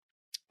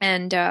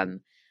 And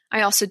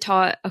I also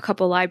taught a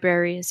couple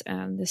libraries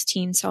this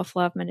teen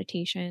self-love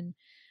meditation.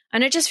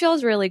 And it just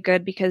feels really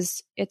good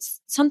because it's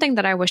something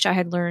that I wish I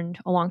had learned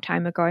a long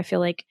time ago. I feel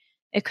like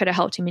it could have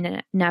helped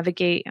me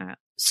navigate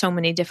so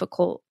many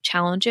difficult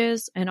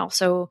challenges, and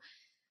also,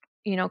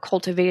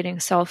 cultivating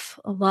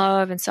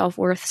self-love and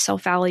self-worth,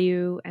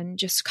 self-value, and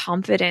just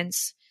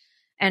confidence,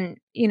 and,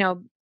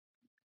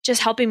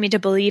 just helping me to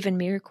believe in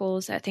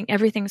miracles. I think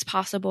everything's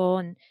possible.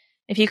 And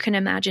if you can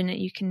imagine it,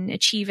 you can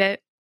achieve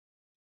it,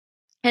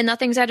 and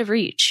nothing's out of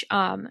reach.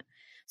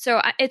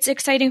 So it's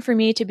exciting for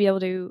me to be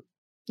able to,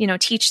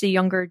 teach the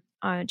younger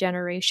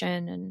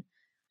generation. And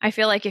I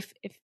feel like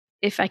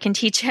if I can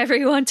teach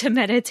everyone to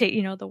meditate,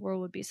 the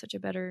world would be such a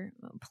better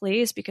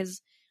place,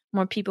 because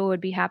more people would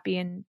be happy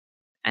and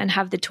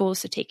have the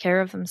tools to take care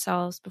of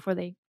themselves before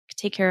they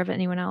take care of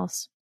anyone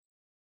else.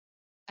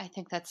 I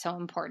think that's so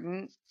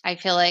important. I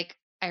feel like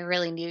I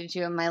really needed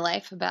you in my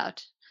life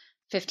about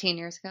 15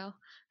 years ago.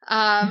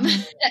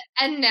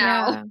 And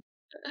now,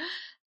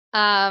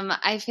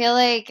 I feel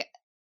like,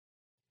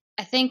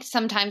 I think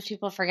sometimes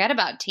people forget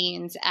about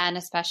teens, and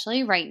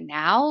especially right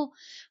now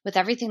with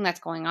everything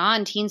that's going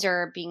on, teens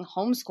are being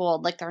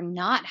homeschooled. Like, they're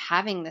not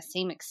having the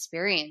same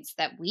experience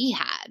that we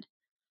had.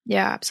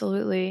 Yeah,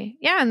 absolutely.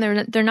 Yeah. And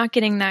they're not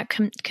getting that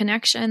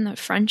connection, the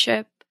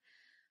friendship,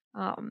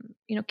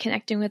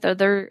 connecting with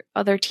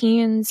other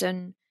teens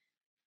and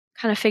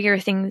kind of figure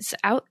things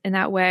out in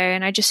that way.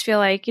 And I just feel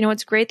like,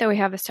 it's great that we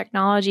have this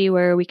technology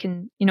where we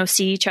can,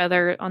 see each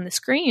other on the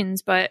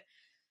screens, but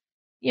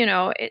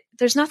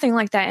there's nothing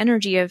like that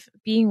energy of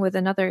being with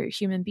another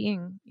human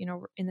being,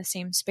 in the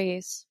same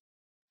space.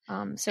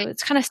 So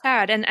it's kind of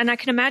sad. And I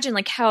can imagine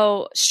like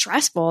how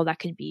stressful that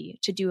could be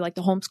to do like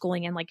the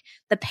homeschooling, and like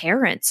the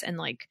parents, and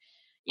like,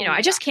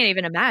 I just can't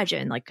even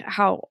imagine like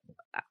how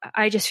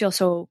I just feel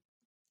so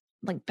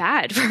like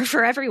bad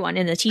for everyone,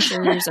 and the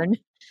teachers. And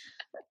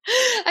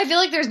I feel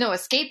like there's no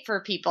escape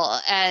for people.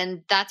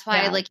 And that's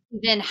why like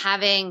even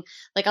having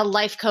like a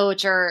life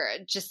coach, or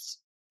just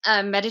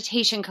a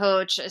meditation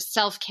coach, a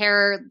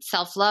self-care,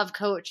 self-love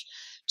coach,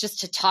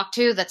 just to talk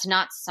to, that's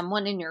not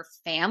someone in your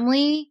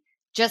family,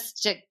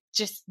 just to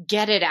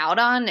get it out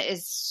on,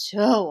 is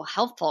so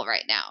helpful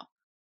right now.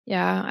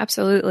 Yeah,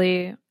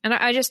 absolutely. And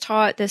I just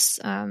taught this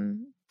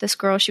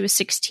girl, she was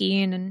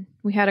 16, and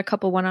we had a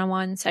couple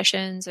one-on-one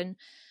sessions, and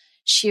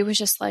she was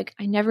just like,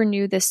 I never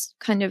knew this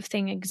kind of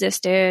thing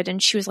existed.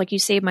 And she was like, you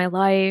saved my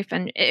life.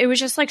 And it was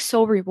just like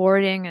so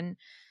rewarding. And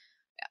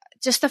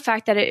just the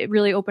fact that it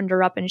really opened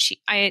her up. And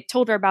I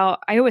told her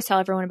I always tell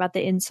everyone about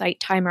the Insight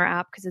Timer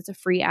app, because it's a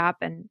free app,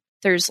 and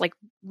there's like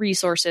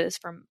resources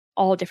from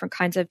all different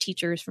kinds of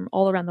teachers from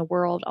all around the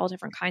world, all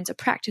different kinds of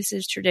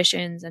practices,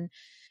 traditions. And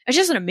it's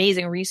just an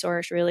amazing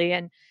resource, really.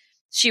 And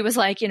she was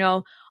like,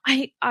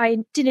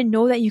 I didn't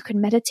know that you could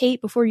meditate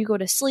before you go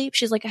to sleep.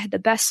 She's like, I had the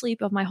best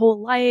sleep of my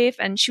whole life.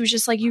 And she was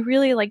just like, you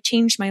really like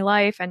changed my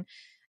life. And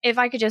if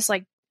I could just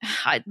like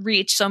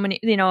reach so many,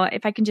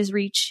 if I can just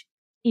reach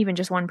even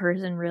just one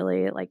person,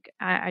 really, like,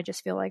 I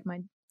just feel like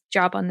my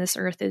job on this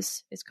earth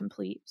is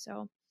complete.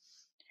 So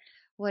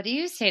what do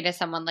you say to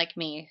someone like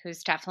me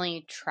who's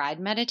definitely tried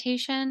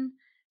meditation,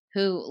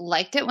 who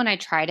liked it when I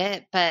tried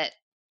it, but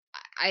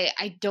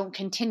I don't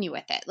continue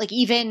with it? Like,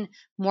 even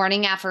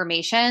morning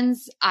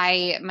affirmations,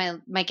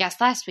 my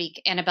guest last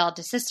week, Annabelle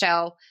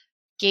DeSisto,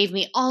 gave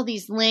me all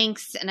these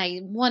links, and I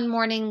one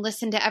morning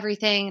listened to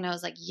everything, and I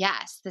was like,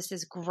 yes, this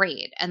is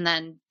great. And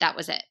then that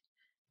was it.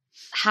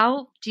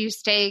 How do you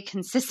stay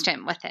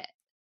consistent with it?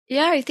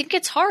 Yeah, I think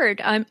it's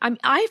hard.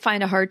 I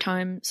find a hard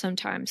time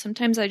sometimes.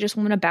 Sometimes I just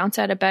want to bounce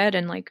out of bed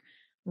and like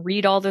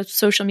read all the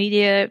social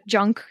media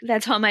junk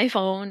that's on my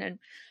phone.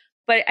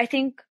 But I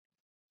think,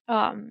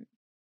 because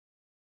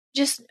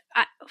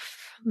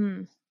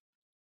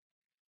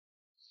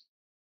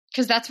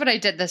that's what I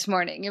did this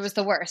morning. It was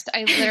the worst.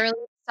 I literally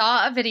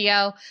saw a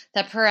video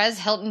that Perez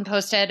Hilton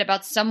posted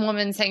about some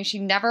woman saying she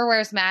never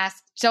wears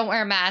masks, don't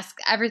wear a mask,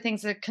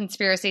 everything's a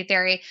conspiracy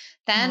theory.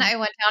 Then I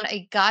went down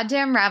a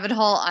goddamn rabbit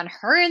hole on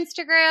her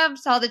Instagram,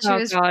 saw that she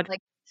was from,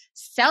 like,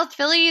 South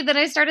Philly. Then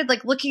I started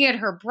like looking at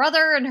her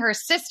brother and her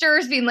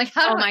sisters, being like,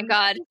 oh my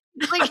God.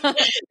 Like, and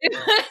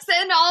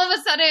all of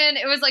a sudden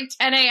it was like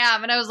 10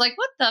 a.m. and I was like,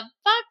 what the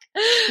fuck?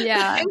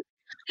 Yeah.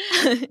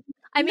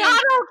 I mean,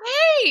 not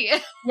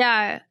okay.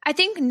 Yeah. I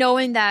think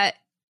knowing that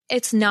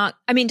it's not,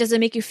 I mean, does it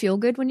make you feel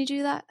good when you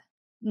do that?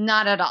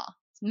 Not at all.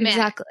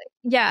 Exactly.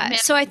 Yeah.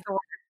 So I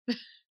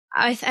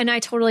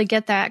totally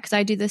get that, because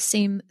I do the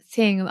same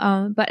thing.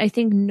 But I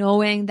think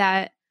knowing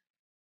that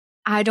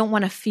I don't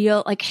want to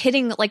feel like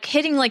hitting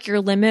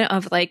your limit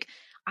of like,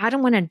 I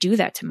don't want to do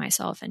that to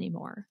myself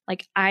anymore.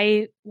 Like,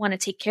 I want to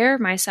take care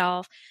of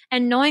myself,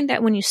 and knowing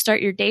that when you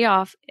start your day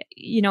off,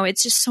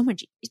 it's just so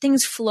much,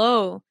 things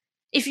flow.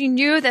 If you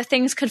knew that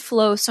things could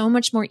flow so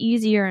much more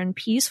easier and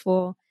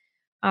peaceful,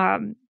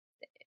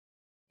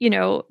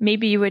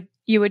 maybe you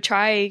would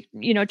try,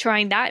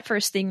 trying that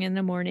first thing in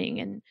the morning.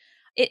 And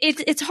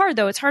it's hard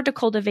though. It's hard to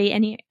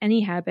cultivate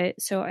any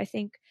habit. So I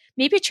think,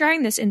 maybe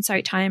trying this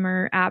Insight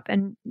Timer app,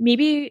 and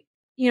maybe,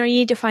 you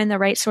need to find the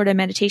right sort of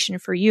meditation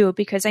for you,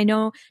 because I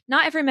know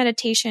not every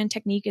meditation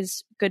technique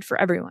is good for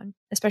everyone,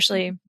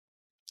 especially,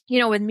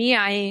 with me,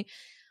 I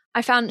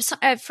found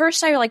at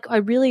first I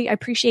really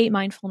appreciate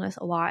mindfulness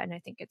a lot. And I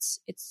think it's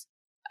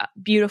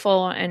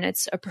beautiful, and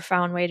it's a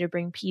profound way to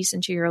bring peace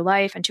into your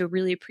life and to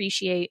really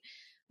appreciate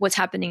what's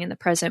happening in the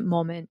present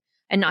moment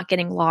and not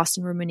getting lost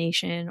in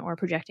rumination or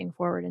projecting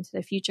forward into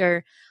the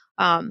future.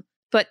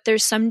 But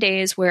there's some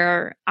days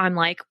where I'm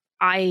like,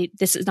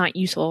 this is not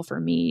useful for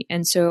me.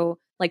 And so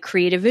like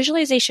creative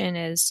visualization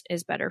is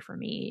better for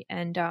me.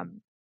 And,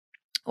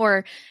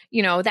 or,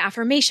 the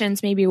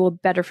affirmations maybe will be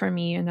better for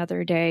me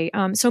another day.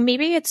 So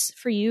maybe it's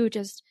for you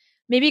just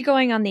maybe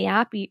going on the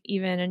app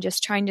even and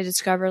just trying to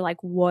discover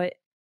like what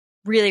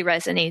really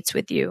resonates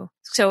with you.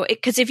 So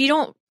because if you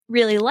don't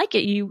really like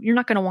it, you're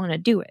not going to want to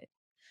do it.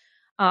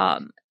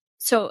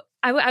 So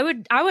I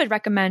would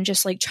recommend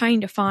just like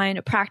trying to find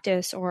a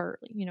practice or,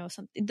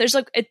 something. There's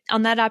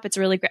on that app, it's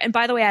really great. And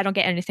by the way, I don't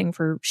get anything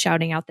for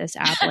shouting out this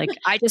app. Like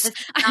I just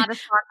it's not a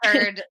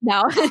sponsored.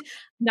 No,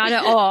 not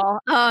at all.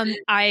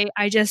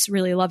 I just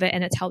really love it,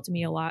 and it's helped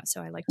me a lot.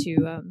 So I like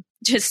to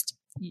just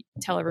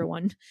tell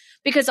everyone,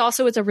 because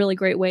also it's a really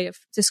great way of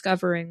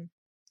discovering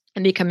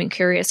and becoming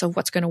curious of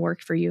what's going to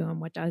work for you and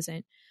what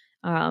doesn't.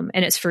 And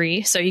it's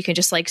free. So you can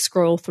just like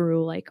scroll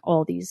through like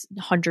all these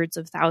hundreds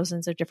of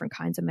thousands of different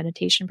kinds of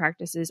meditation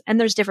practices. And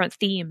there's different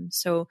themes.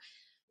 So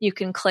you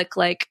can click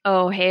like,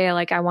 oh, hey,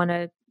 like I want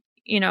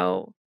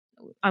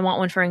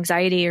one for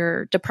anxiety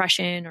or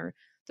depression, or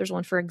there's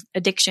one for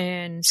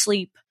addiction,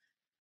 sleep.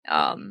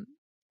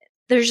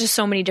 There's just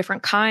so many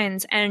different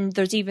kinds. And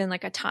there's even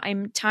like a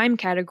time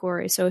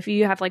category. So if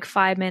you have like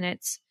 5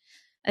 minutes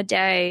a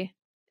day,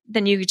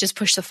 then you could just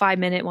push the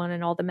 5-minute one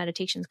and all the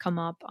meditations come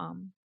up.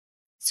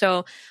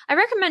 So I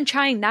recommend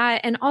trying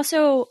that. And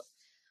also,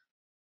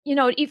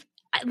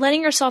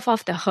 letting yourself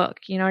off the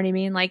hook, you know what I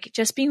mean? Like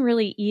just being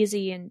really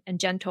easy and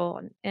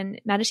gentle. And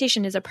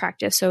meditation is a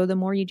practice. So the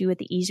more you do it,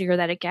 the easier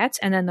that it gets.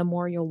 And then the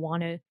more you'll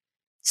want to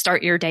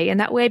start your day in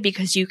that way,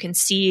 because you can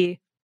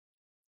see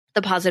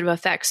the positive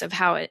effects of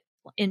how it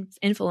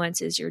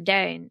influences your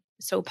day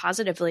so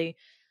positively.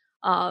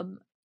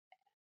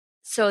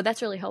 So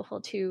that's really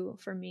helpful too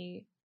for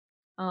me.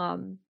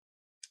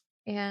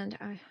 And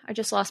I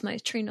just lost my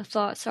train of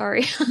thought.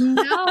 Sorry.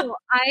 No,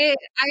 I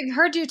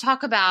heard you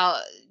talk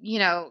about,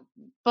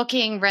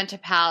 booking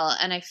Rent-A-Pal.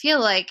 And I feel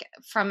like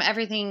from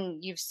everything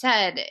you've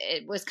said,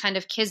 it was kind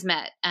of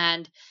kismet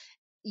and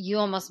you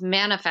almost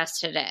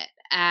manifested it.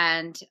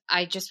 And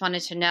I just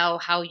wanted to know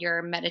how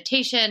your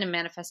meditation and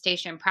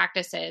manifestation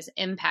practices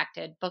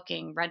impacted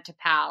booking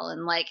Rent-A-Pal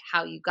and like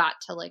how you got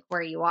to like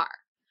where you are.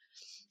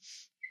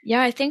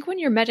 Yeah, I think when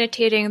you're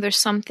meditating, there's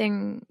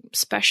something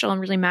special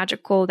and really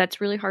magical that's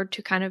really hard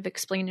to kind of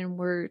explain in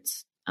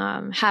words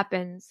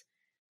happens.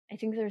 I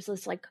think there's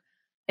this like,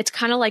 it's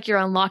kind of like you're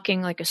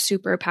unlocking like a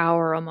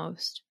superpower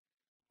almost.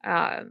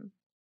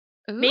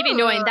 Maybe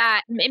knowing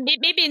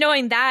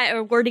that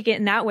or wording it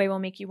in that way will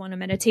make you want to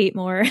meditate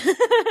more.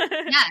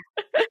 Yes.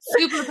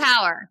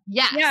 Superpower.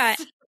 Yes. Yeah.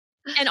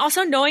 And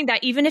also knowing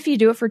that even if you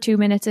do it for 2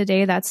 minutes a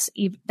day, that's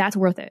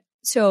worth it.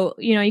 So,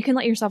 you can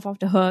let yourself off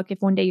the hook.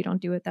 If one day you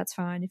don't do it, that's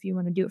fine. If you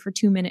want to do it for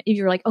 2 minutes, if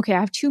you're like, okay, I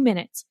have 2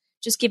 minutes,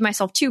 just give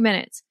myself 2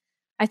 minutes.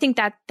 I think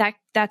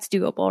that's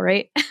doable,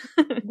 right?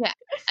 Yeah,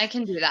 I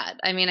can do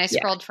that. I mean, I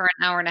scrolled for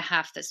an hour and a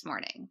half this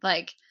morning.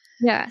 Like,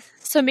 yeah.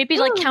 So maybe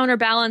like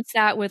counterbalance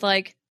that with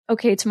like,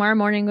 okay, tomorrow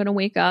morning I'm going to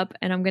wake up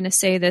and I'm going to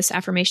say this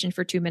affirmation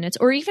for 2 minutes,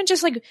 or even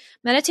just like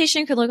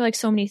meditation could look like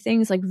so many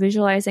things, like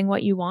visualizing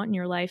what you want in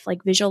your life,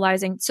 like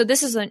visualizing. So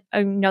this is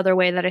another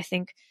way that I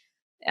think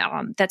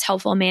that's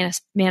helpful.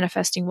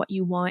 Manifesting what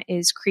you want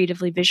is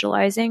creatively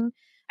visualizing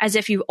as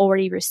if you've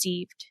already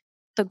received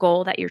the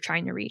goal that you're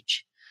trying to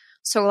reach.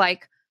 So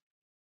like,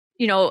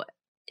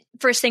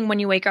 first thing when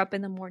you wake up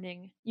in the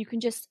morning, you can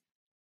just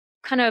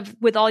kind of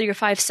with all your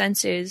 5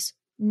 senses,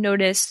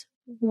 notice,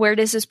 where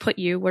does this put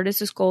you? Where does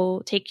this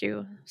goal take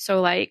you?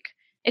 So like,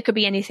 it could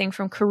be anything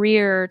from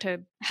career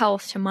to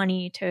health to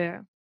money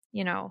to,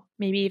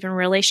 maybe even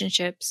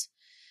relationships,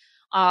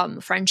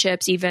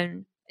 friendships,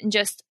 even, and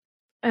just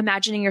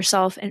imagining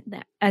yourself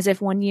as if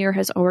 1 year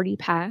has already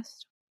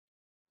passed.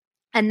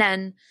 And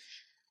then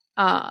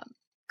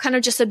kind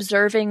of just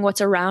observing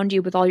what's around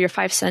you with all your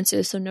 5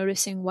 senses. So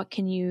noticing, what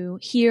can you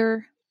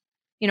hear?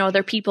 Are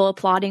there people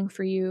applauding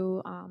for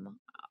you?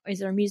 Is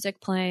there music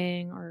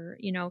playing? Or,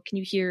 can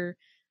you hear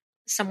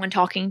someone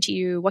talking to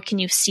you? What can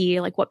you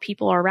see? Like, what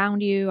people are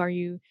around you? Are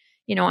you,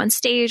 on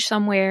stage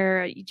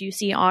somewhere? Do you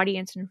see an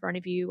audience in front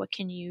of you? What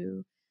can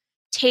you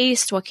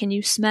taste? What can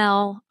you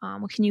smell?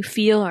 What can you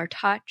feel or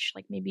touch?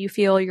 Like maybe you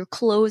feel your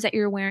clothes that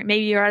you're wearing.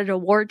 Maybe you're at an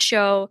award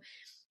show,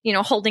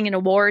 holding an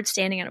award,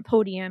 standing at a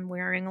podium,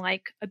 wearing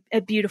like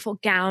a beautiful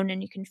gown,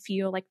 and you can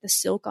feel like the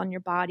silk on your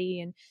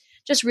body, and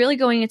just really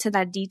going into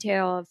that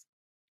detail of,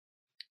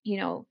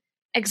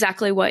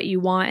 exactly what you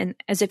want, and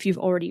as if you've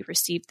already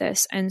received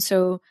this. And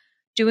so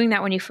doing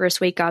that when you first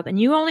wake up, and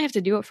you only have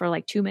to do it for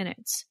like 2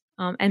 minutes.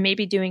 and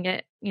maybe doing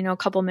it, a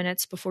couple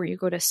minutes before you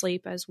go to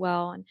sleep as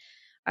well.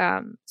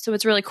 And so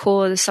it's really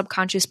cool. The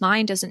subconscious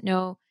mind doesn't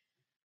know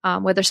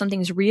whether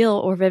something's real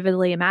or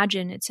vividly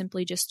imagined. It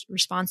simply just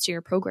responds to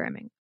your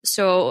programming.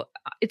 So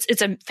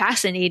it's a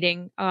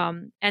fascinating,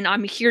 and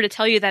I'm here to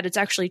tell you that it's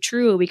actually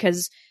true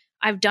because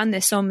I've done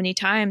this so many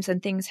times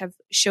and things have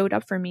showed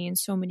up for me in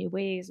so many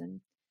ways.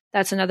 And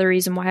that's another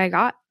reason why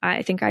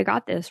I think I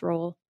got this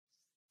role.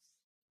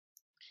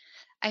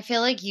 I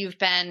feel like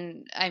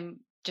I'm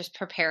just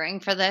preparing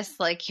for this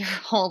like your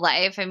whole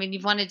life. I mean,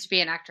 you've wanted to be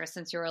an actress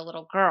since you were a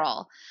little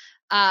girl.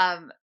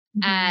 And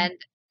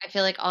I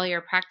feel like all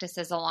your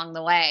practices along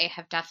the way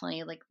have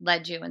definitely like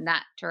led you in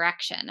that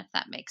direction, if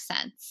that makes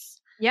sense.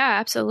 Yeah,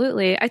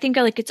 absolutely. I think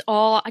like it's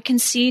all, I can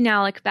see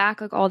now like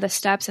back, like all the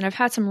steps, and I've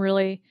had some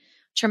really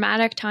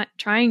traumatic,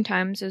 trying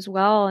times as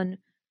well. And,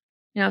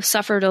 I've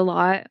suffered a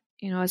lot,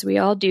 as we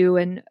all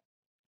do.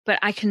 But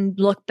I can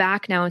look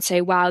back now and say,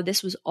 wow,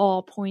 this was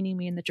all pointing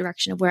me in the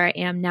direction of where I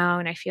am now.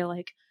 And I feel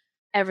like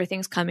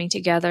everything's coming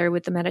together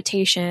with the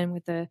meditation,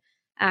 with the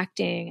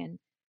acting, and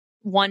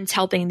one's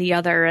helping the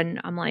other. And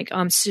I'm like,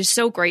 I'm just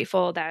so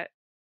grateful that,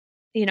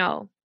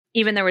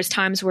 even there was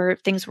times where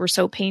things were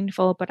so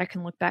painful, but I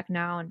can look back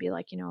now and be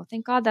like,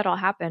 thank God that all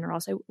happened, or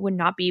else I would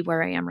not be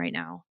where I am right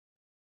now.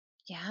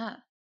 Yeah.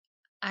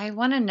 I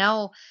want to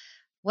know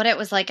what it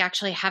was like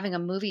actually having a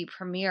movie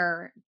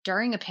premiere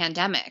during a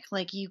pandemic.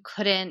 Like you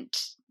couldn't,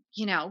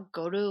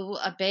 go to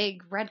a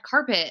big red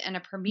carpet and a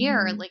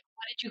premiere. Like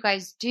what did you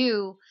guys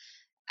do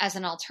as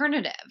an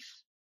alternative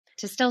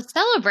to still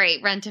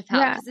celebrate Rent a Hell?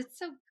 Because it's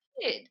so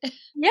good.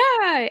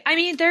 Yeah. I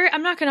mean,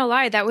 I'm not going to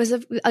lie. That was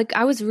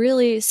I was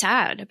really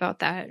sad about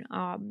that.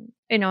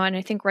 And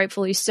I think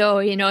rightfully so.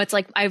 It's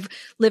like I've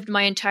lived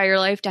my entire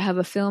life to have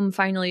a film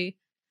finally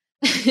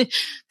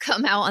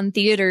come out on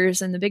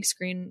theaters and the big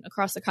screen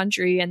across the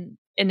country, and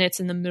it's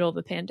in the middle of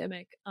a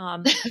pandemic.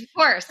 Of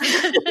course.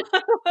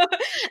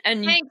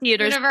 And thanks,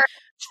 theaters. Universe.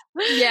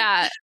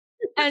 Yeah.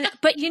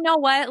 But you know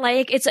what?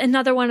 Like it's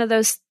another one of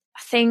those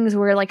things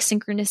where like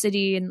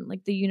synchronicity and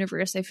like the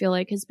universe, I feel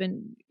like, has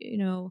been,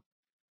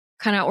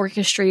 kind of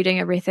orchestrating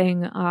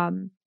everything.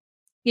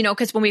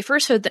 Because when we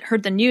first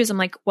heard the news, I'm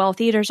like, well,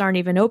 theaters aren't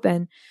even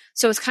open.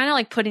 So it's kind of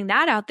like putting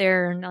that out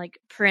there and like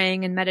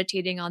praying and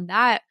meditating on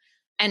that.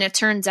 And it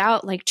turns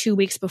out like 2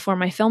 weeks before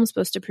my film's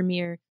supposed to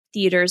premiere,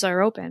 theaters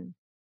are open.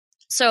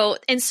 So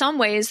in some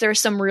ways,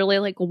 there's some really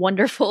like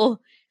wonderful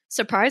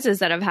surprises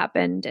that have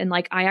happened. And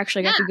like, I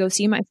actually got to go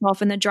see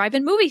myself in the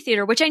drive-in movie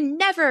theater, which I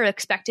never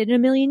expected in a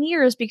million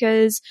years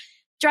because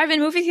drive-in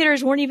movie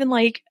theaters weren't even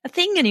like a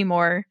thing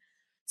anymore.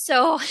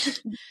 So,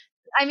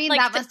 I mean, like,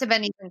 that must have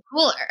been even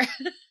cooler.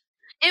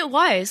 It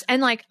was.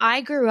 And like,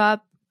 I grew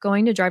up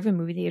going to drive-in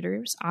movie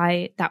theaters.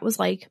 That was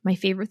like my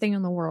favorite thing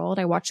in the world.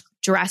 I watched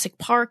Jurassic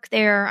Park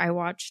there. I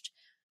watched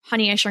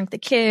Honey, I Shrunk the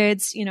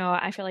Kids.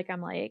 I feel like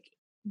I'm like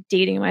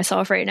dating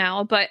myself right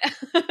now, but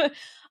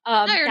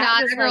no, you're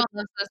not. Everyone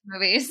loves those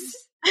movies.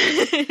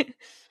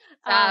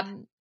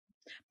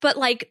 But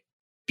like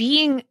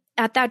being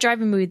at that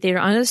drive-in movie theater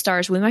under the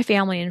stars with my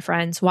family and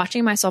friends,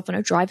 watching myself in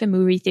a drive-in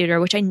movie theater,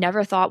 which I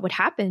never thought would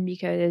happen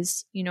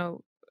because,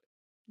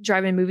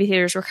 drive-in movie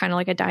theaters were kind of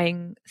like a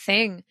dying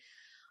thing.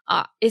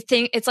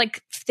 It's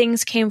like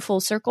things came full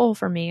circle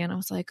for me. And I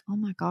was like, oh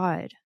my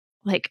God,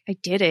 like I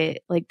did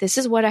it. Like, this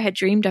is what I had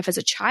dreamed of as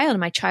a child.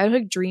 My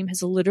childhood dream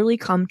has literally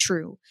come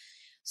true.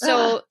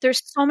 So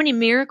there's so many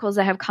miracles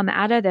that have come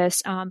out of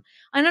this. And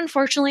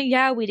unfortunately,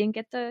 we didn't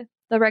get the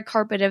red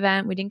carpet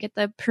event. We didn't get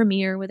the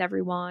premiere with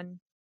everyone,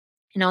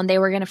 and they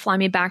were going to fly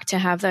me back to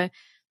have the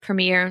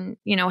premiere and,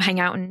 hang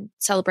out and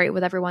celebrate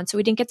with everyone. So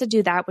we didn't get to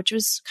do that, which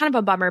was kind of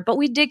a bummer, but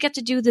we did get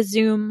to do the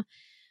Zoom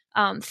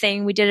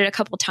thing. We did it a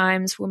couple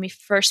times when we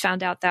first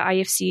found out that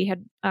IFC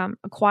had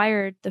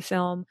acquired the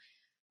film.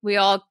 We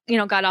all,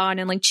 got on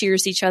and like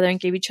cheers each other and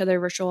gave each other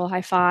a virtual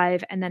high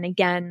five. And then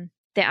again,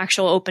 the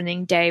actual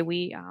opening day,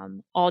 we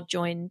all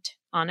joined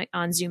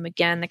on Zoom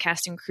again, the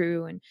cast and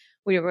crew, and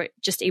we were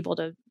just able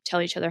to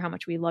tell each other how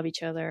much we love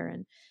each other.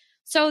 And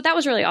so that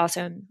was really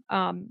awesome.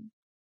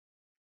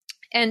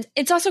 And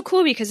it's also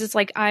cool because it's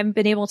like I've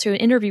been able to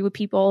interview with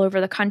people all over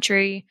the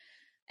country,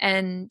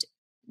 and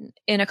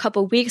in a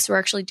couple of weeks, we're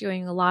actually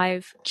doing a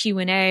live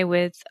Q&A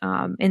with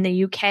in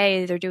the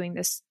UK. They're doing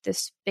this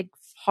big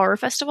horror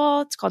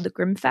festival. It's called the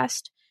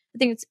Grimfest. I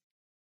think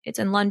it's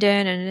in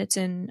London and it's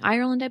in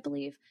Ireland, I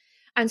believe.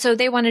 And so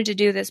they wanted to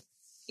do this,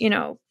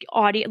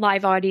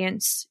 live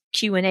audience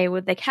Q&A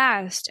with the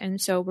cast. And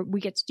so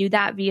we get to do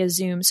that via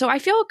Zoom. So I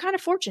feel kind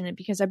of fortunate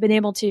because I've been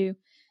able to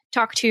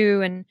talk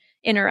to and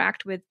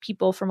interact with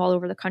people from all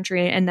over the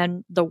country and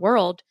then the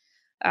world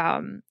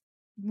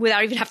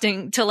without even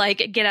having to like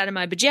get out of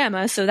my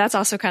pajamas. So that's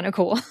also kind of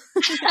cool.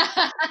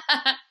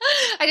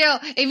 I know.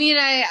 I mean,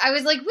 I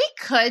was like, we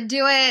could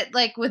do it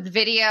like with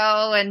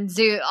video and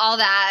Zoom, all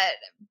that,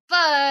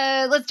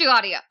 but let's do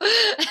audio.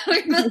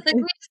 We just want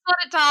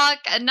to talk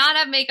and not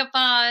have makeup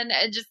on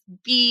and just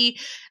be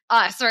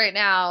us right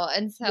now.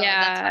 And so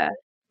that's why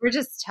we're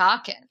just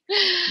talking.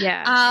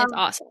 Yeah, it's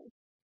awesome.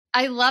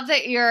 I love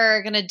that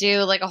you're going to do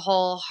like a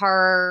whole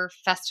horror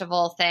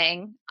festival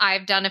thing.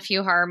 I've done a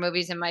few horror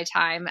movies in my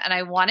time, and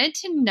I wanted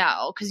to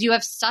know because you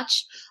have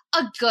such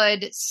a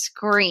good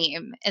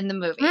scream in the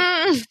movie.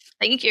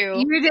 Thank you.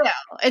 You do.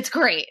 It's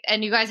great.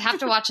 And you guys have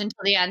to watch until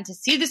the end to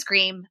see the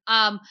scream.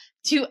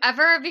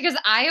 Because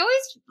I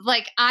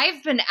always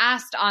I've been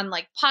asked on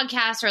like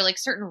podcasts or like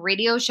certain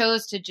radio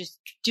shows to just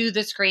do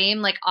the scream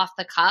like off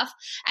the cuff.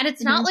 And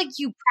it's not like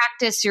you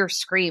practice your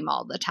scream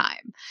all the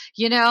time,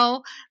 you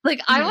know?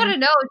 Like I want to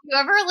know, do you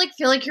ever like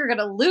feel like you're going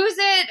to lose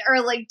it,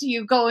 or like do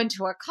you go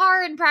into a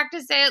car and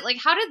practice it? Like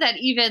how did that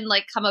even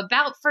like come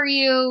about for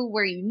you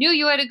where you knew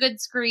you had a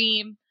good scream?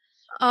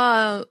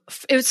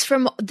 It was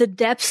from the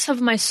depths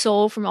of my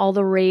soul, from all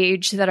the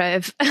rage that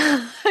I've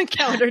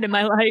encountered in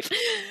my life.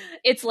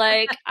 It's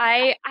like,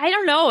 I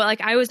don't know, like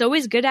I was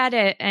always good at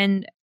it.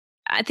 And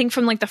I think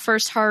from like the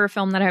first horror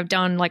film that I've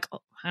done, like,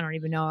 I don't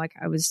even know, like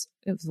it was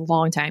a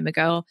long time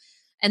ago.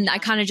 And I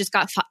kind of just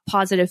got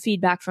positive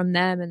feedback from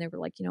them. And they were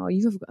like, you know,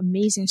 you have an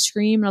amazing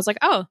scream. And I was like,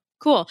 oh,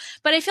 cool.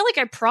 But I feel like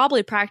I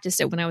probably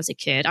practiced it when I was a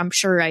kid. I'm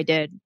sure I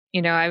did.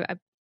 You know, I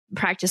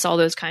practice all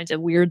those kinds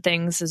of weird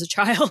things as a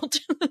child.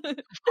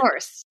 Of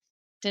course.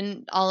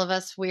 Didn't all of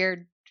us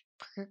weird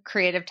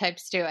creative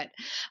types do it?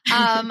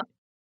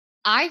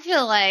 I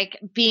feel like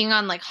being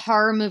on like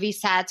horror movie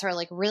sets or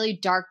like really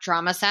dark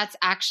drama sets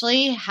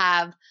actually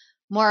have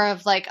more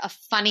of like a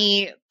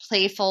funny,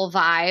 playful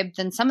vibe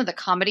than some of the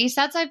comedy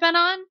sets I've been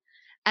on.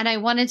 And I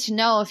wanted to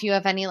know if you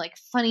have any like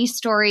funny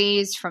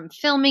stories from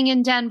filming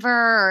in Denver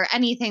or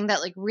anything that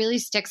like really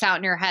sticks out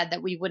in your head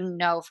that we wouldn't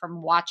know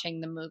from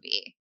watching the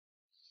movie.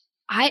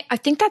 I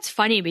think that's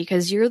funny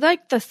because you're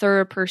like the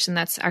third person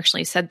that's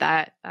actually said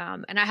that.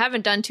 And I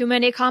haven't done too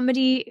many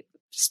comedy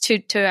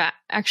to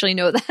actually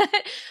know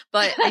that.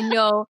 But I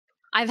know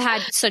I've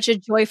had such a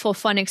joyful,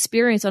 fun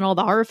experience on all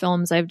the horror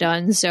films I've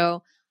done.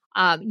 So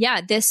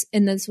this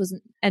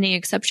wasn't any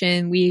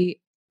exception. We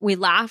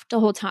laughed the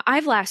whole time.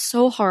 I've laughed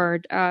so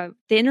hard. The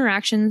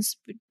interactions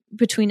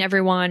between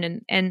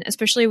everyone and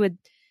especially with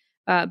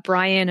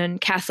Brian and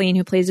Kathleen,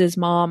 who plays his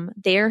mom,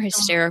 they're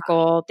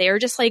hysterical. They're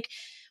just like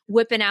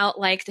whipping out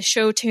like the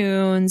show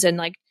tunes and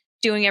like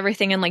doing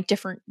everything in like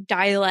different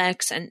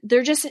dialects, and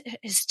they're just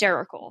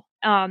hysterical.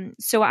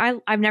 So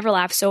I've never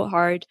laughed so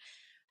hard.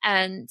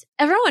 And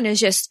everyone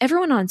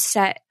on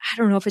set, I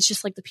don't know if it's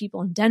just like the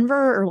people in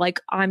Denver or like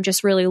I'm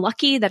just really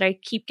lucky that I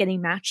keep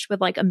getting matched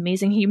with like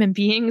amazing human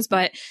beings,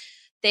 but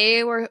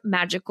they were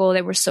magical.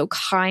 They were so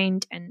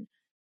kind, and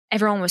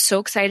everyone was so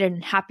excited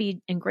and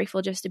happy and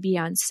grateful just to be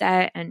on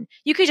set, and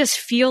you could just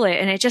feel it,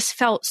 and it just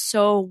felt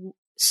so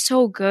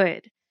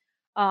good.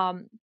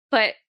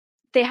 But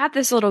they had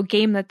this little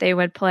game that they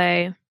would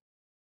play,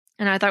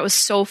 and I thought it was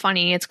so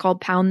funny. It's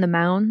called Pound the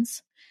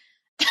Mounds.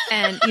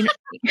 And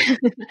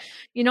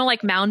you know,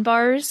 like mound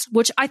bars,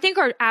 which I think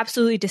are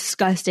absolutely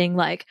disgusting.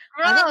 Like,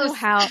 gross. I don't know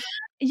how.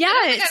 Yeah,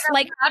 it's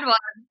like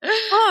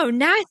oh,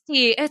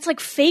 nasty. It's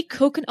like fake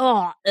coconut.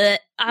 Oh,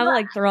 I would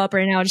like throw up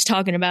right now just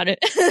talking about it.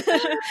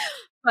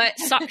 But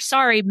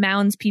sorry,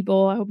 mounds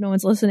people. I hope no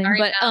one's listening.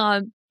 Sorry,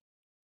 but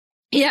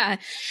yeah.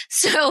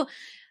 So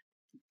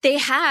they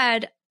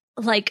had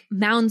like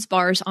mounds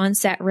bars on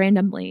set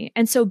randomly,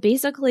 and so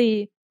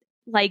basically,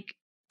 like,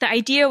 the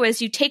idea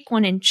was you take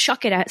one and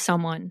chuck it at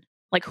someone,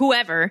 like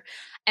whoever,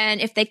 and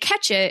if they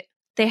catch it,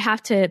 they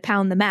have to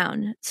pound the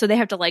mound. So they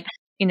have to like,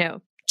 you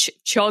know,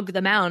 chug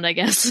the mound, I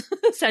guess,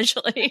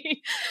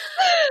 essentially,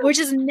 which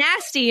is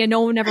nasty, and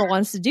no one ever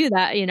wants to do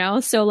that, you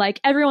know? So like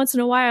every once in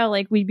a while,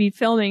 like we'd be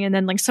filming and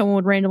then like someone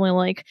would randomly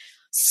like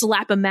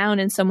slap a mound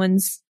in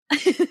someone's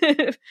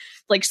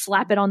like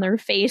slap it on their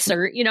face,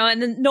 or, you know,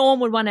 and then no one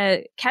would want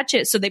to catch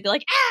it. So they'd be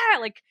like,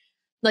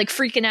 like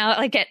freaking out,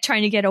 like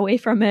trying to get away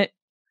from it.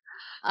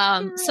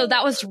 So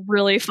that was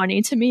really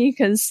funny to me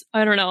because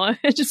I don't know,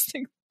 I just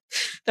think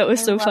that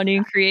was so funny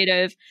and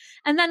creative.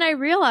 And then I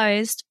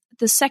realized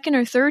the second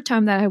or third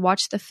time that I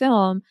watched the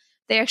film,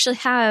 they actually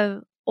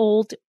have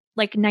old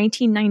like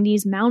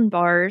 1990s mound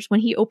bars. When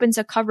he opens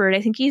a cupboard,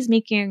 I think he's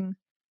making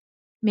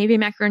maybe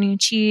macaroni and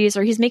cheese,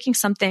 or he's making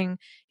something.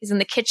 He's in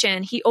the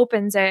kitchen. He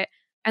opens it,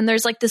 and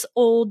there's like this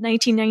old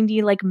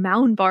 1990 like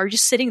mound bar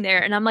just sitting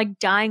there, and I'm like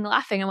dying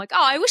laughing. I'm like,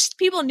 oh, I wish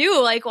people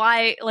knew like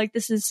why like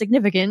this is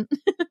significant.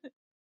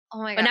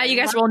 Oh my God. But now you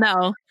guys will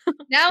know.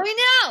 Now we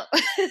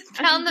know.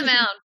 Pound the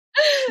mound.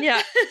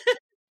 Yeah.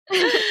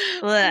 Oh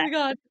my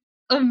God.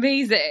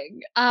 Amazing.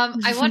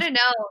 I want to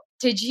know,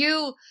 did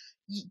you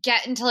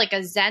get into like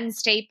a Zen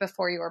state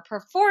before you were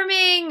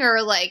performing,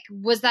 or like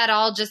was that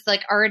all just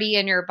like already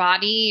in your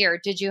body, or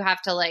did you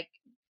have to like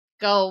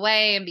go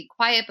away and be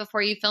quiet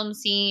before you film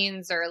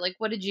scenes, or like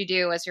what did you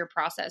do as your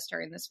process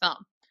during this film?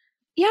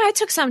 Yeah, I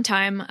took some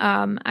time.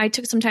 I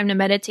took some time to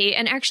meditate,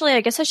 and actually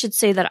I guess I should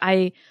say that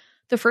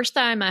the first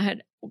time I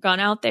had gone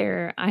out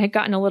there, I had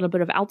gotten a little bit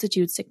of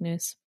altitude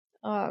sickness.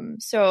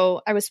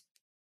 So I was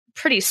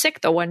pretty sick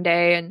the one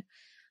day, and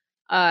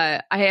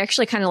I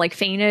actually kind of like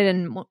fainted,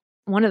 and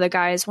one of the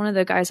guys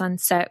on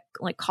set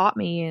like caught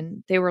me,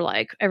 and they were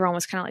like, everyone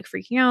was kind of like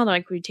freaking out. They're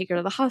like, we'd take her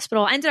to the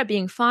hospital. I ended up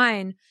being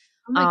fine.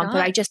 But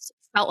I just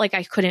felt like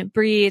I couldn't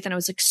breathe and I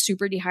was like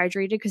super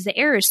dehydrated because the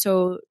air is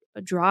so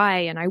dry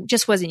and I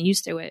just wasn't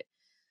used to it.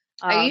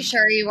 Are you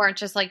sure you weren't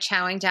just like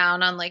chowing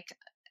down on like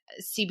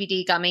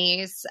CBD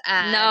gummies?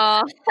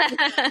 No.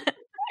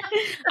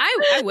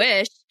 I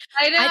wish.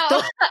 I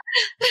know.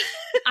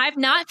 I've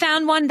not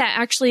found one that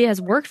actually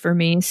has worked for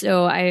me.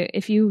 So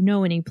if you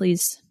know any,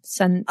 please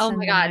send oh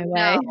my them God,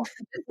 my way.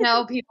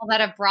 No, people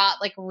that have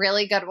brought like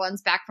really good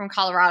ones back from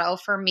Colorado.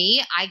 For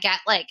me, I get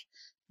like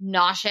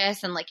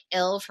nauseous and like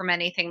ill from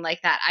anything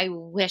like that. I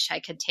wish I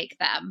could take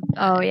them.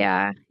 But. Oh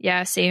yeah.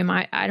 Yeah. Same.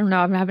 I don't know.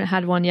 I haven't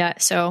had one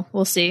yet. So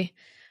we'll see.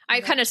 I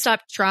kind of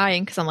stopped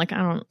trying because I'm like,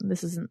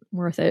 this isn't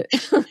worth it.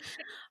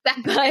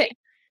 But,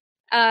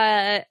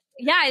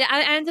 yeah,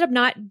 I ended up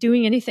not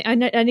doing anything. I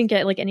didn't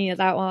get like any of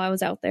that while I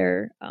was out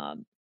there. But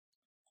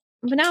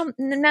now, I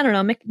don't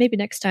know, maybe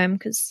next time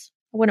because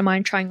I wouldn't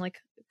mind trying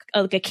like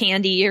a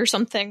candy or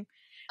something.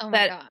 Oh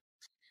my God.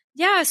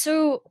 Yeah.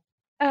 So,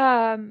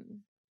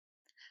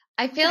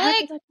 I feel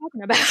like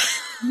talking about?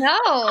 No,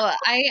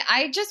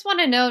 I just want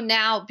to know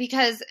now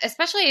because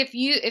especially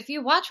if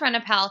you watch Run a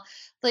Pal,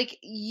 like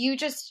you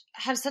just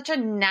have such a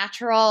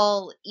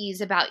natural ease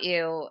about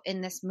you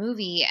in this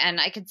movie, and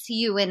I could see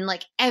you in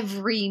like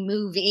every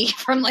movie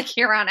from like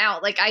here on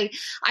out. Like I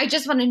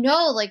just want to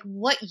know like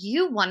what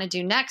you want to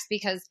do next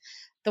because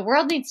the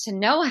world needs to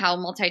know how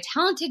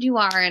multi-talented you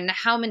are and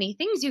how many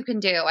things you can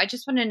do. I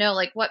just want to know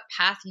like what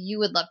path you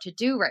would love to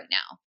do right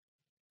now.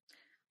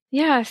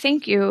 Yeah,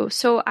 thank you.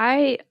 So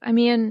I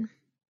mean,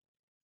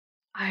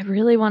 I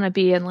really want to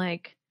be in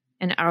like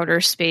an outer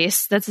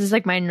space. This is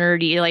like my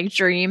nerdy like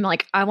dream.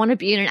 Like I want to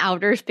be in an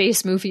outer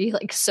space movie,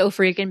 like so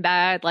freaking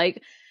bad.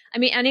 Like, I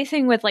mean,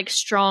 anything with like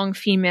strong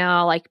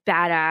female, like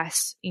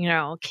badass,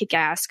 kick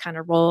ass kind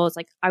of roles.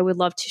 Like I would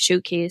love to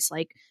showcase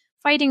like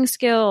fighting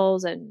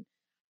skills and,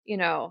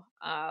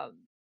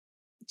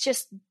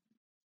 just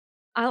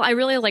I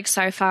really like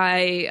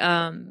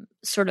sci-fi,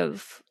 sort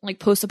of like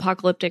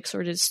post-apocalyptic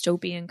sort of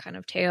dystopian kind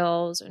of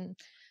tales. And,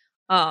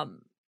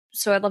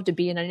 so I'd love to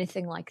be in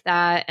anything like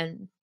that.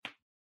 And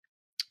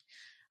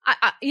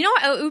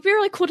it would be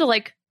really cool to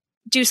like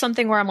do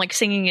something where I'm like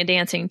singing and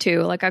dancing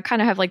too. Like I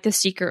kind of have like this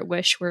secret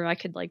wish where I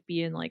could like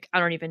be in like,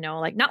 I don't even know,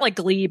 like not like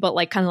Glee, but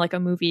like kind of like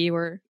a movie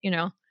where,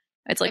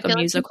 it's like a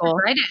musical.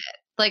 Like,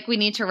 like we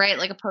need to write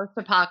like a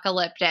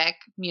post-apocalyptic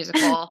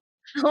musical.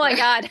 Oh my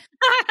God.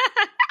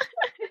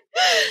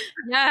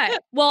 Yeah.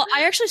 Well,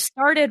 I actually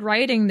started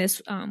writing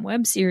this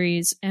web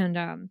series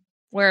and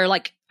where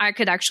like I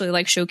could actually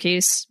like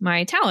showcase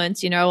my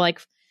talents,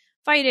 like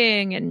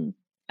fighting and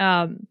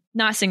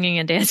not singing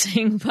and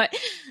dancing, but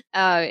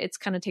it's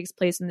kind of takes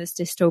place in this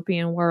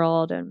dystopian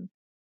world. And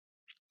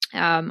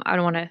I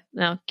don't want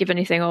to give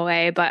anything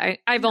away, but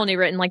I've only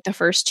written like the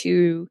first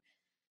two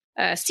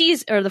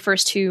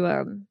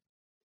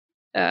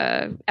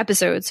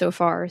episodes so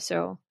far.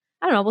 So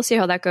I don't know. We'll see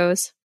how that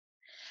goes.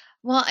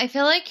 Well, I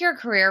feel like your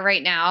career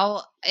right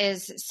now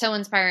is so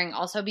inspiring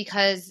also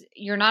because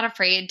you're not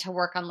afraid to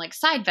work on like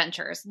side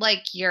ventures,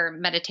 like your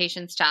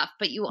meditation stuff,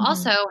 but you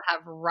also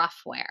have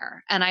Roughwear.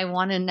 And I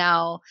want to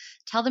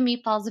tell the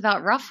Meatballs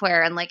about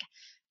Roughwear and like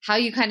how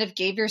you kind of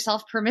gave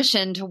yourself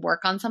permission to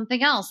work on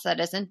something else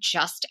that isn't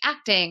just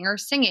acting or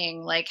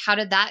singing. Like, how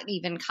did that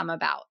even come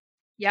about?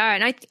 Yeah.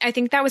 And I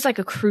think that was like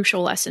a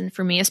crucial lesson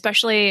for me,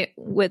 especially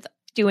with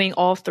doing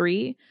all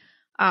three.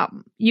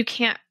 You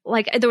can't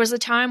like, there was a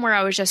time where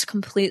I was just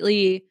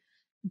completely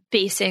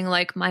basing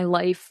like my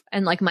life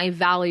and like my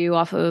value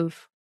off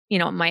of,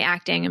 my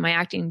acting and my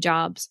acting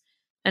jobs.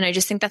 And I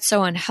just think that's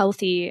so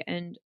unhealthy.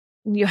 And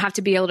you have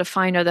to be able to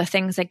find other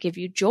things that give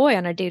you joy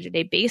on a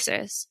day-to-day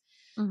basis.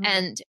 Mm-hmm.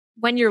 And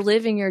when you're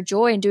living your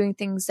joy and doing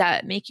things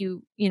that make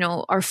you,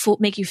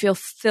 make you feel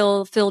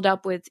filled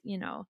up with,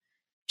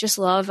 just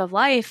love of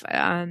life.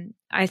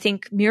 I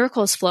think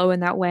miracles flow in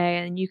that way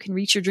and you can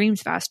reach your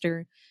dreams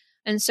faster.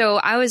 And so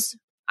I was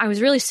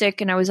really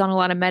sick and I was on a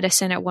lot of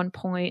medicine at one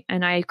point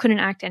and I couldn't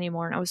act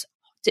anymore. And I was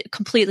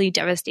completely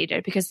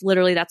devastated because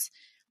literally that's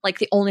like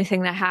the only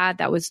thing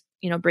that was,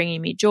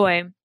 bringing me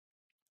joy,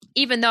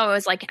 even though I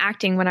was like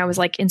acting when I was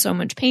like in so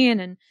much pain.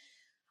 And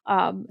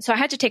so I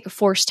had to take a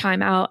forced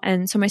time out.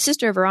 And so my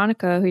sister,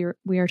 Veronica, who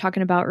we were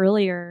talking about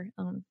earlier,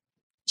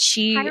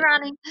 Hi,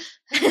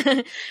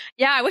 Ronnie.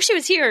 Yeah, I wish she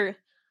was here.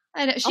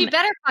 I know. She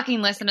better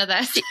fucking listen to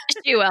this.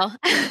 She will.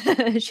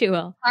 She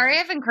will. Sorry,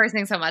 I've been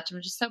cursing so much.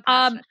 I'm just so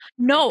passionate.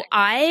 No,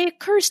 I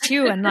curse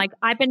too, and like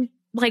I've been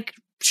like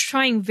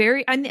trying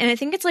and I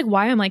think it's like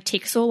why I'm like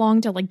take so long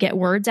to like get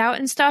words out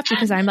and stuff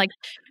because I'm like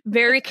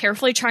very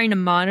carefully trying to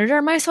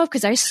monitor myself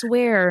because I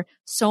swear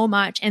so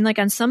much, and like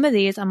on some of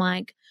these I'm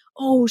like,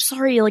 oh,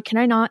 sorry, like can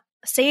I not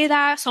say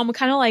that? So I'm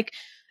kind of like,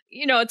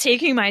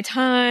 taking my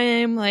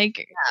time,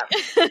 like,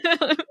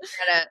 yeah.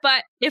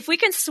 But if we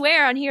can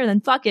swear on here,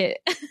 then fuck it.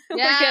 We're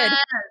good.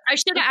 I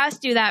should have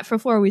asked you that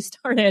before we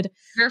started.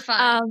 You're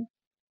fine.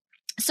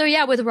 So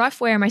yeah, with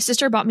Roughwear, my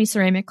sister bought me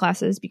ceramic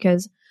classes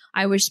because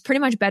I was pretty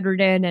much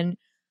bedridden and,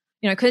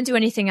 I couldn't do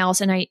anything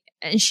else. And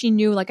she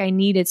knew like I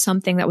needed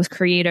something that was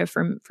creative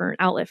for an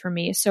outlet for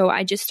me. So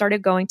I just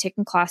started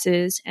taking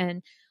classes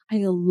and I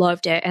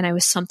loved it. And it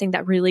was something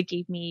that really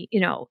gave me,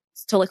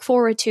 to look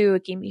forward to.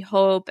 It gave me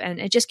hope, and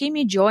it just gave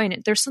me joy.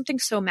 And there's something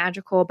so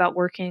magical about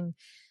working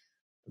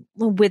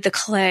with the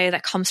clay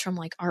that comes from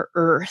like our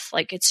earth.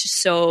 Like, it's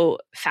just so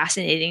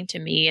fascinating to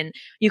me. And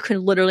you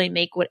can literally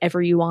make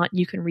whatever you want.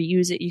 You can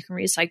reuse it. You can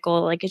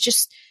recycle. Like, it's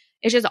just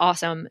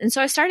awesome. And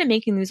so I started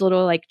making these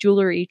little like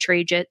jewelry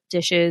tray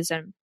dishes,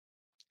 and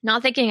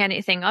not thinking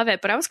anything of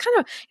it, but I was kind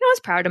of, I was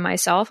proud of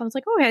myself. I was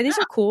like, oh yeah, these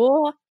are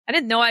cool. I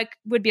didn't know I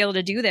would be able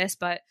to do this,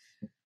 but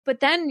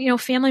then,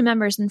 family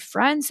members and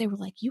friends, they were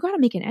like, you got to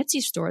make an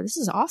Etsy store. This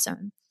is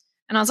awesome.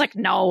 And I was like,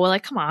 no,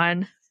 like, come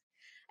on.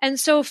 And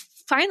so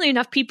finally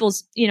enough people,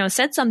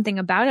 said something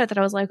about it that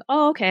I was like,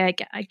 oh, okay,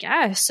 I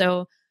guess.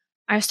 So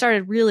I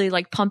started really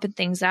like pumping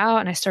things out,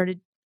 and I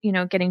started,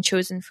 getting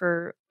chosen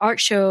for art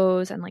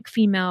shows and like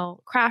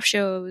female craft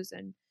shows.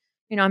 And,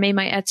 I made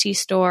my Etsy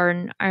store,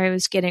 and I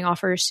was getting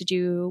offers to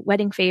do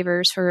wedding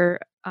favors for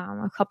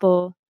a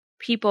couple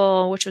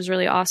people, which was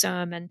really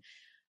awesome. And,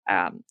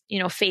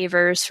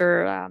 favors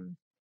for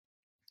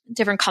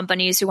different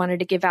companies who wanted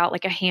to give out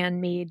like a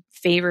handmade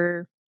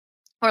favor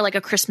or like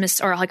a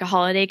Christmas or like a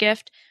holiday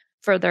gift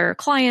for their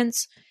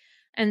clients.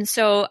 And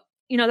so,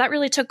 that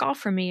really took off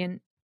for me.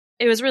 And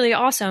it was really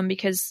awesome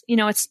because,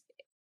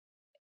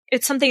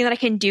 it's something that I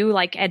can do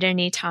like at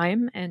any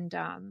time, and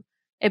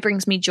it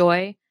brings me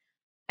joy.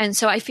 And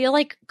so I feel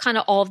like kind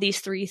of all of these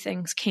three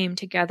things came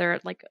together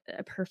at like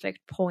a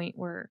perfect point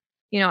where,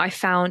 I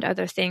found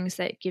other things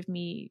that give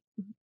me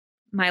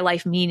my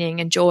life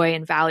meaning and joy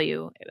and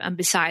value,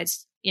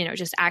 besides,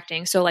 just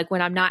acting. So like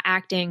when I'm not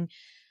acting,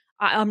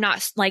 I'm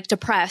not like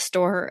depressed,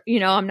 or,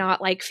 I'm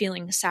not like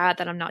feeling sad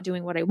that I'm not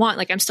doing what I want.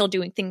 Like, I'm still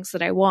doing things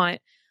that I want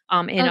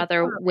in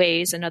other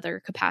ways and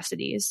other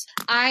capacities.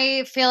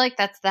 I feel like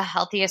that's the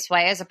healthiest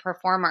way as a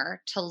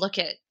performer to look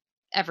at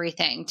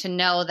everything, to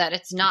know that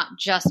it's not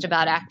just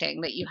about acting,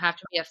 that you have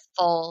to be a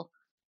full,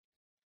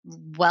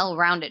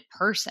 well-rounded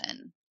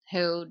person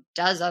who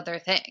does other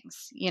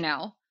things,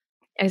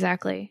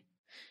 Exactly.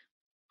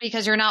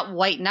 Because you're not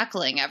white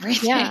knuckling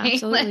everything. Yeah,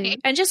 absolutely.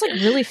 And just like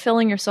really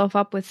filling yourself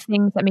up with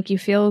things that make you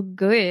feel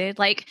good,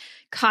 like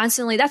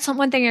constantly. That's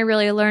one thing I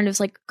really learned, is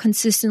like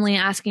consistently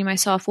asking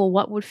myself, well,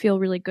 what would feel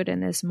really good in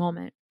this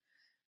moment?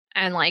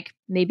 And like,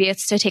 maybe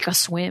it's to take a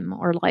swim,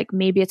 or like,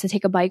 maybe it's to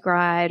take a bike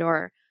ride,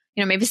 or,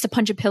 maybe it's to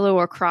punch a pillow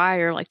or cry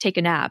or like take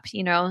a nap,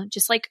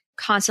 just like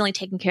constantly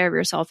taking care of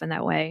yourself in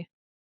that way.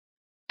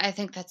 I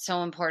think that's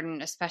so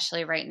important,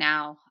 especially right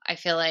now. I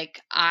feel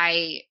like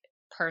I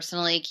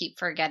personally keep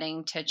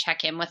forgetting to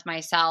check in with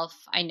myself.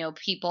 I know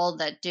people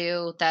that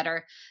do, that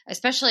are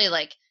especially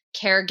like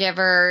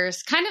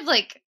caregivers, kind of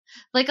like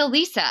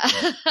Elisa,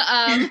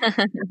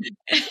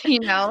 who just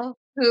try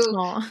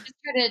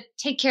to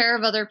take care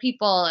of other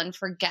people and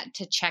forget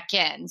to check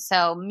in.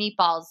 So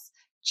meatballs,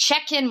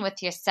 check in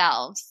with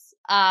yourselves.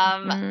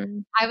 I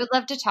would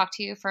love to talk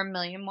to you for a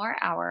million more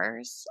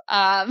hours.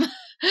 But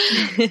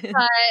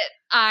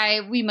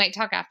we might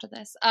talk after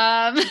this.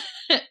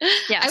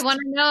 Yes. I want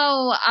to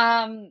know,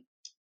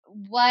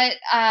 what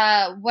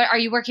are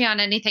you working on?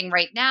 Anything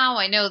right now?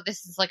 I know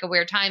this is like a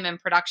weird time and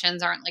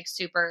productions aren't like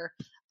super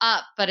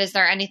up, but is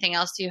there anything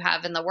else you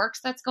have in the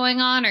works that's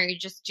going on, or are you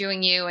just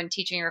doing you and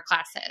teaching your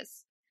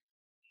classes?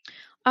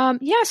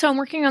 Yeah, so I'm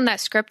working on that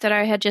script that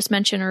I had just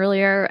mentioned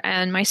earlier,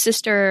 and my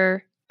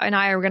sister and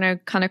I are going to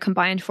kind of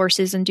combine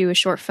forces and do a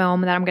short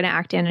film that I'm going to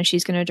act in, and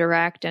she's going to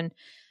direct, and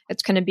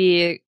it's going to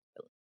be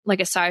like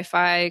a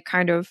sci-fi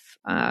kind of,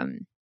 I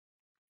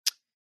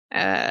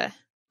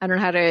don't know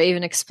how to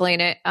even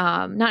explain it.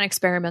 Not an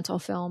experimental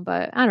film,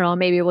 but I don't know,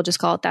 maybe we'll just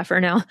call it that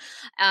for now.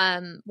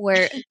 And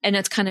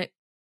it's kind of,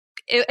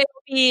 it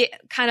will be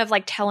kind of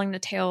like telling the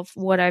tale of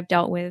what I've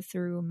dealt with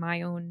through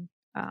my own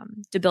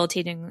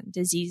debilitating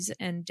disease,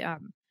 and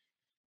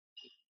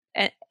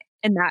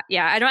that,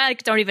 yeah, I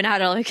don't even know how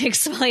to like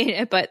explain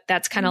it, but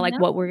that's kind of like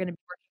what we're going to be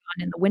working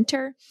on in the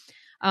winter.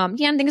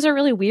 Yeah, and things are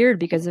really weird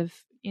because of,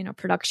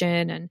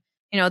 production, and,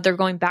 they're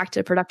going back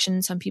to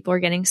production. Some people are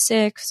getting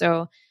sick.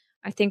 So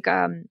I think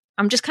I'm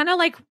just kind of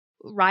like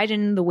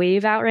riding the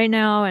wave out right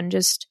now, and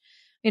just,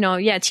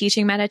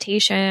 teaching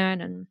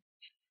meditation,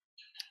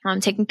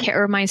 and taking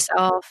care of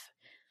myself,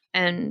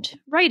 and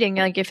writing,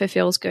 like if it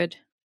feels good.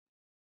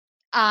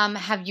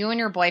 Have you and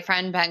your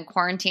boyfriend been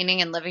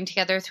quarantining and living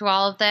together through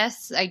all of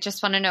this? I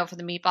just want to know, for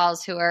the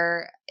meatballs who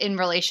are in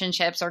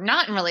relationships or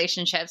not in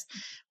relationships,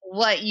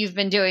 what you've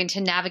been doing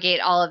to navigate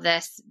all of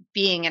this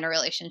being in a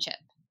relationship.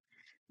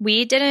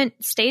 We didn't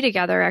stay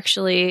together,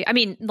 actually. I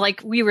mean,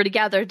 like, we were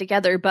together,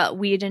 but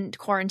we didn't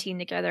quarantine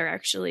together,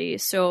 actually.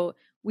 So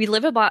we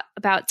live about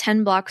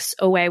 10 blocks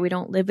away. We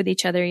don't live with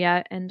each other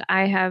yet. And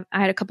I had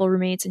a couple of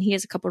roommates, and he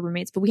has a couple of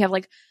roommates, but we have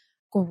like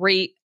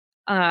great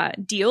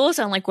deals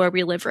on like where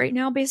we live right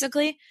now,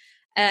 basically.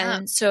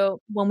 And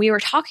so when we were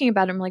talking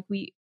about him, like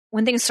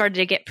when things started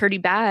to get pretty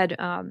bad,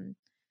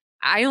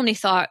 I only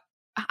thought,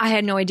 I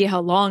had no idea how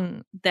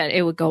long that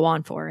it would go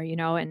on for,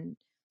 and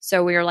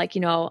so we were like,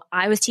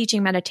 I was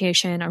teaching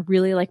meditation. I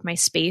really like my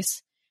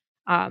space.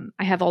 I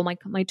have all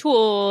my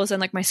tools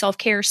and like my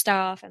self-care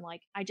stuff. And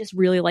like, I just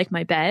really like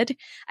my bed.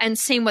 And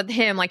same with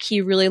him. Like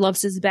he really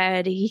loves his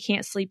bed. He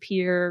can't sleep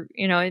here.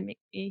 You know,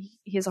 he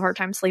has a hard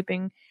time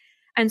sleeping.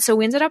 And so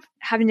we ended up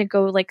having to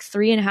go like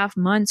 3.5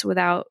 months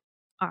without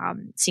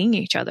seeing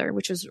each other,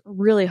 which was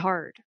really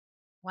hard.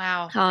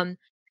 Wow.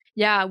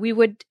 Yeah, we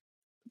would,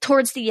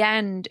 towards the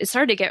end, it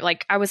started to get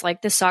like, I was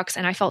like, this sucks.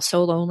 And I felt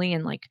so lonely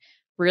and like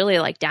really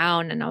like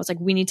down. And I was like,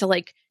 we need to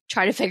like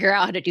try to figure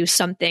out how to do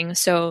something.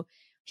 So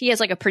he has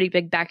like a pretty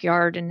big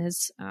backyard in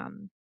his,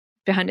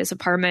 behind his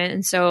apartment.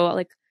 And so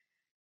like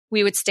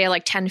we would stay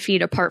like 10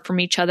 feet apart from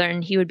each other,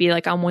 and he would be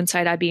like on one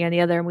side, I'd be on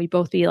the other, and we'd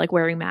both be like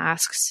wearing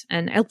masks.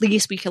 And at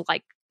least we could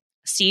like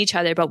see each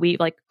other, but we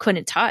like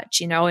couldn't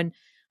touch, you know. And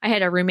I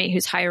had a roommate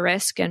who's high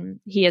risk, and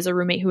he has a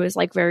roommate who is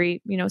like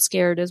very, you know,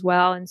 scared as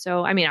well. And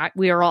so, I mean,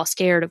 we were all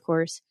scared, of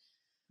course.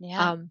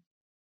 Yeah.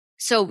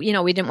 So, you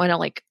know, we didn't want to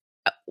like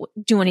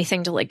do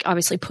anything to like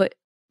obviously put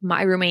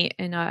my roommate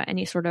in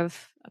any sort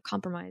of a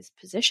compromised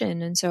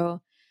position. And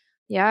so,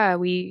 yeah,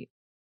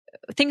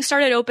 things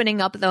started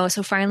opening up though.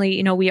 So finally,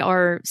 you know, we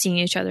are seeing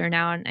each other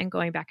now and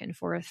going back and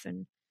forth.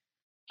 And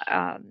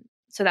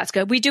so that's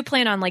good. We do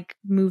plan on like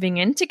moving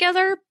in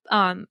together.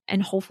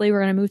 And hopefully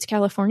we're going to move to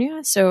California.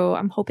 So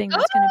I'm hoping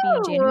that's going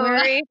to be in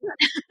January.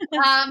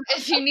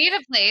 If you need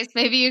a place,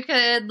 maybe you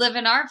could live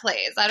in our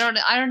place. I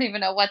don't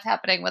even know what's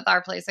happening with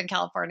our place in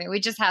California. We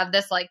just have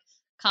this like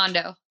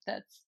condo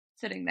that's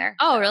sitting there.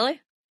 Oh, really?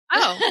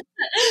 Oh,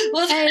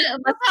 well, hey,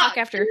 let's talk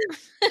after.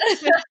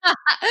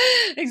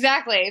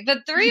 Exactly. But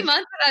 3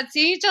 months without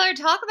seeing each other,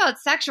 talk about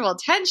sexual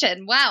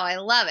tension. Wow, I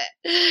love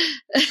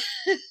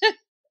it.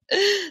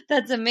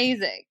 That's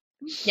amazing.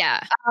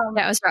 Yeah,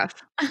 that was rough.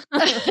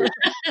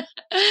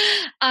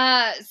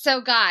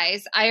 So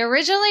guys, I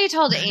originally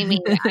told Amy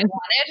I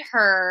wanted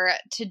her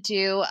to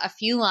do a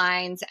few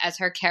lines as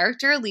her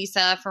character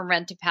Lisa from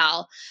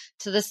Rent-A-Pal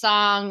to the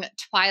song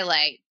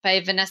Twilight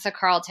by Vanessa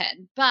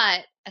Carlton.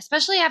 But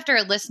especially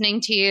after listening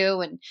to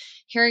you and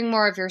hearing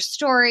more of your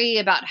story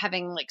about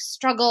having like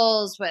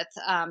struggles with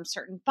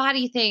certain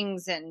body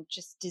things and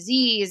just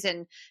disease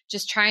and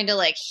just trying to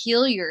like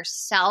heal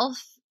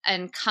yourself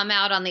and come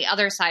out on the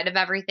other side of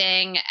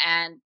everything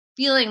and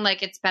feeling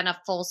like it's been a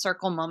full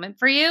circle moment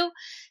for you,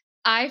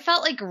 I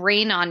felt like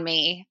Rain on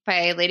Me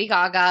by Lady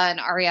Gaga and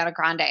Ariana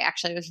Grande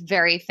actually was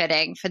very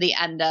fitting for the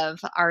end of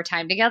our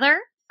time together.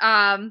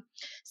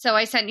 So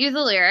I sent you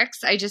the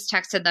lyrics. I just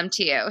texted them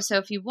to you. So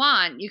if you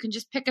want, you can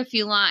just pick a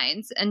few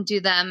lines and do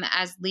them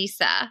as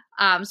Lisa.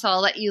 So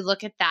I'll let you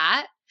look at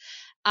that.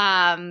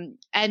 And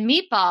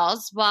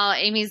Meatballs, while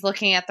Amy's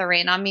looking at the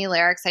Rain on Me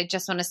lyrics, I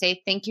just want to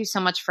say thank you so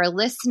much for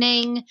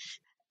listening.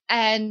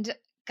 And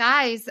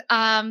guys,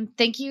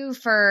 thank you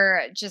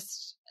for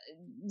just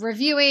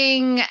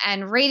reviewing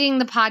and rating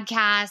the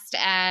podcast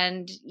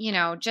and, you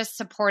know, just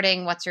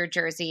supporting What's Your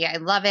Jersey. I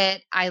love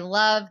it. I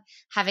love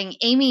having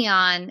Amy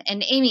on.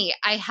 And Amy,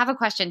 I have a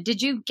question.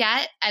 Did you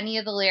get any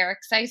of the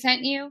lyrics I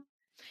sent you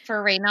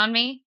for Rain on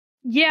Me?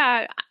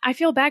 Yeah, I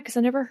feel bad because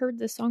I never heard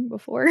this song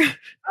before.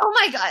 Oh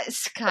my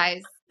gosh,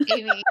 guys,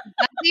 Amy,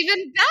 that's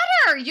even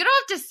better. You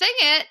don't have to sing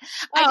it.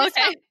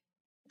 Okay.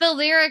 The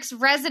lyrics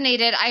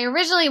resonated. I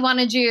originally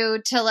wanted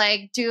you to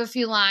like do a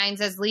few lines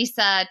as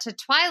Lisa to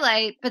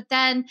Twilight, but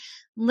then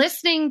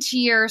listening to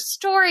your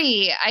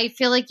story, I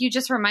feel like you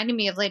just reminded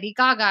me of Lady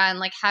Gaga and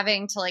like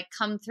having to like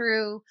come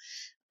through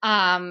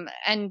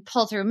and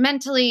pull through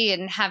mentally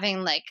and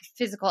having like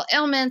physical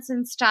ailments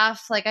and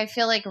stuff. Like I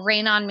feel like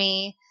Rain on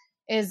Me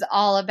is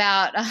all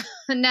about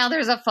now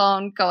there's a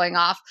phone going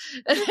off.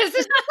 This is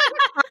a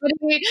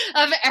comedy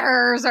of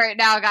errors right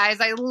now, guys.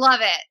 I love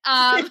it.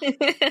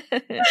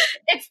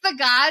 It's the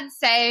gods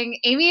saying,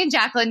 Amy and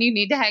Jacqueline, you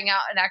need to hang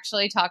out and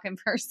actually talk in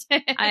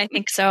person. I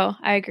think so.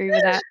 I agree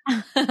with that.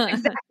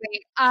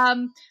 Exactly.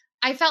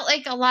 I felt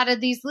like a lot of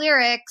these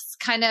lyrics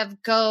kind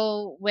of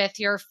go with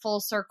your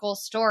full circle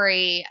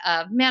story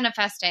of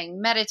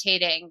manifesting,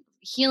 meditating,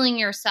 healing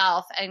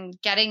yourself, and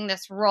getting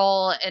this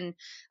role in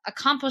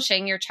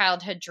accomplishing your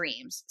childhood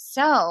dreams.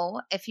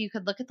 So if you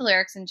could look at the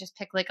lyrics and just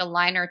pick like a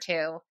line or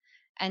two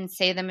and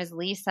say them as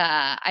Lisa,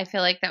 I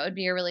feel like that would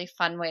be a really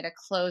fun way to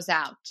close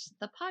out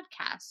the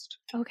podcast.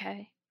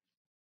 Okay.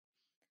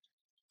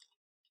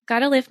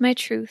 Gotta live my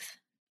truth,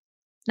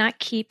 not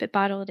keep it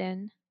bottled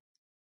in,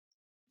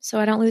 so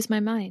I don't lose my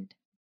mind.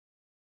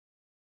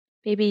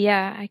 Baby,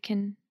 yeah, I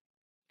can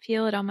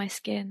feel it on my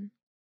skin.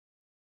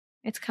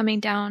 It's coming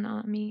down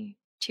on me,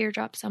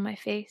 teardrops on my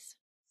face.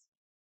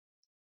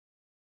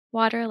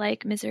 Water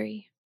like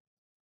misery.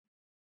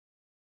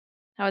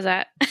 How was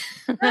that?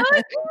 That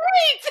was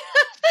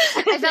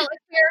great! I felt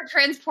like we were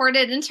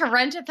transported into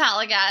Rent-A-Pal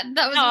again.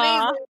 That was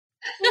amazing.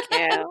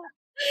 Thank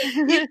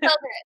you. You killed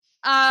it.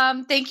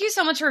 Thank you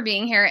so much for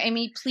being here,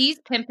 Amy. Please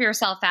pimp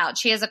yourself out.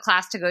 She has a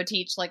class to go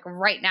teach like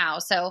right now.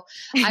 So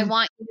I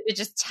want you to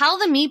just tell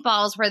the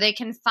meatballs where they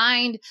can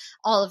find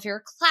all of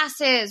your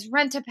classes,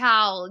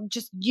 Rent-A-Pal,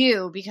 just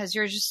you, because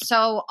you're just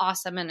so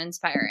awesome and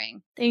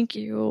inspiring. Thank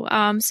you.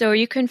 So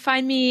you can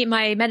find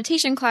my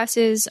meditation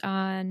classes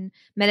on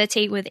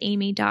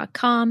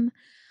meditatewithamy.com.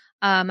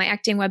 My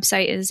acting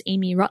website is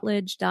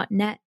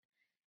amyrutledge.net.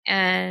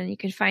 And you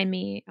can find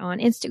me on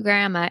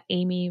Instagram at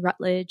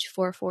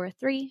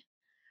amyrutledge443.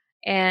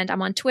 And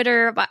I'm on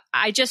Twitter, but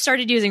I just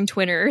started using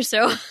Twitter,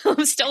 so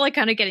I'm still like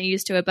kind of getting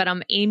used to it, but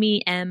I'm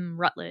Amy M.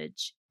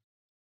 Rutledge.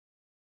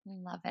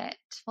 Love it.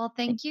 Well,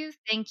 thank you.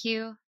 Thank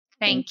you.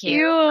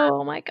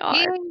 Oh my God.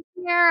 Being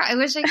here. I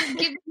wish I could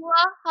give you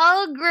a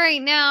hug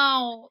right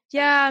now.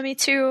 Yeah, me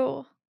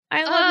too.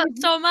 I love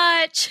you so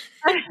much.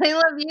 I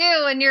love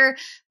you and your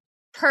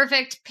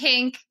perfect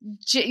pink.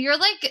 You're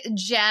like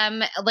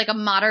gem, like a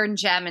modern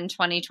gem in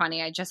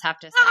 2020. I just have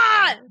to say.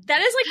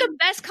 That is like the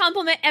best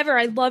compliment ever.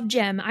 I love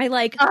Gem. I'm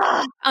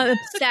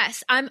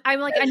obsessed. I'm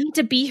like, I need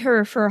to be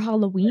her for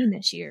Halloween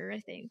this year,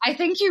 I think. I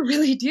think you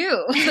really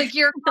do. Like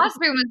your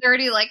costume is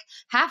already like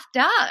half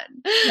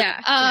done.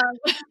 Yeah.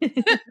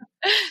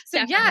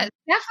 So yeah,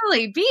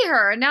 definitely be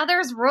her. Now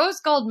there's rose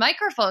gold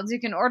microphones you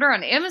can order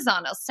on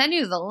Amazon. I'll send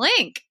you the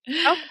link.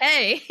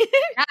 Okay.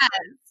 Yes.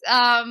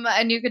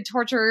 And you could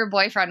torture your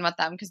boyfriend with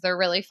them because they're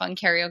really fun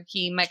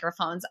karaoke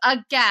microphones.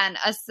 Again,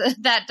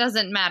 that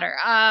doesn't matter.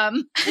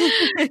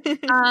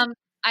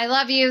 I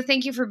love you.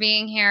 Thank you for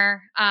being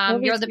here.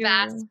 You're the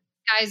best.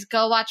 Guys,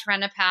 go watch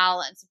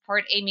Rent-A-Pal and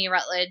support Amy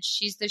Rutledge.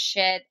 She's the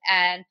shit.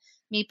 And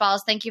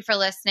Meatballs, thank you for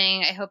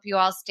listening. I hope you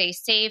all stay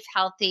safe,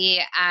 healthy,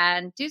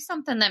 and do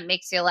something that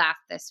makes you laugh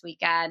this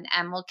weekend.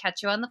 And we'll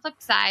catch you on the flip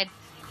side.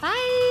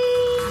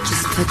 Bye.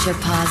 Just put your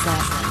paws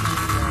up,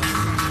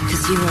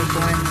 because you were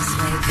born this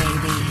way,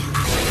 baby.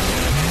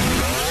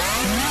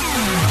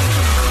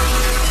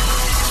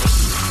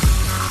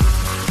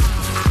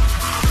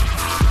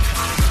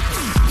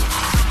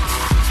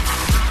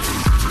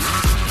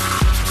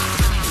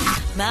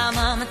 My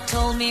mama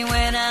told me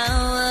when I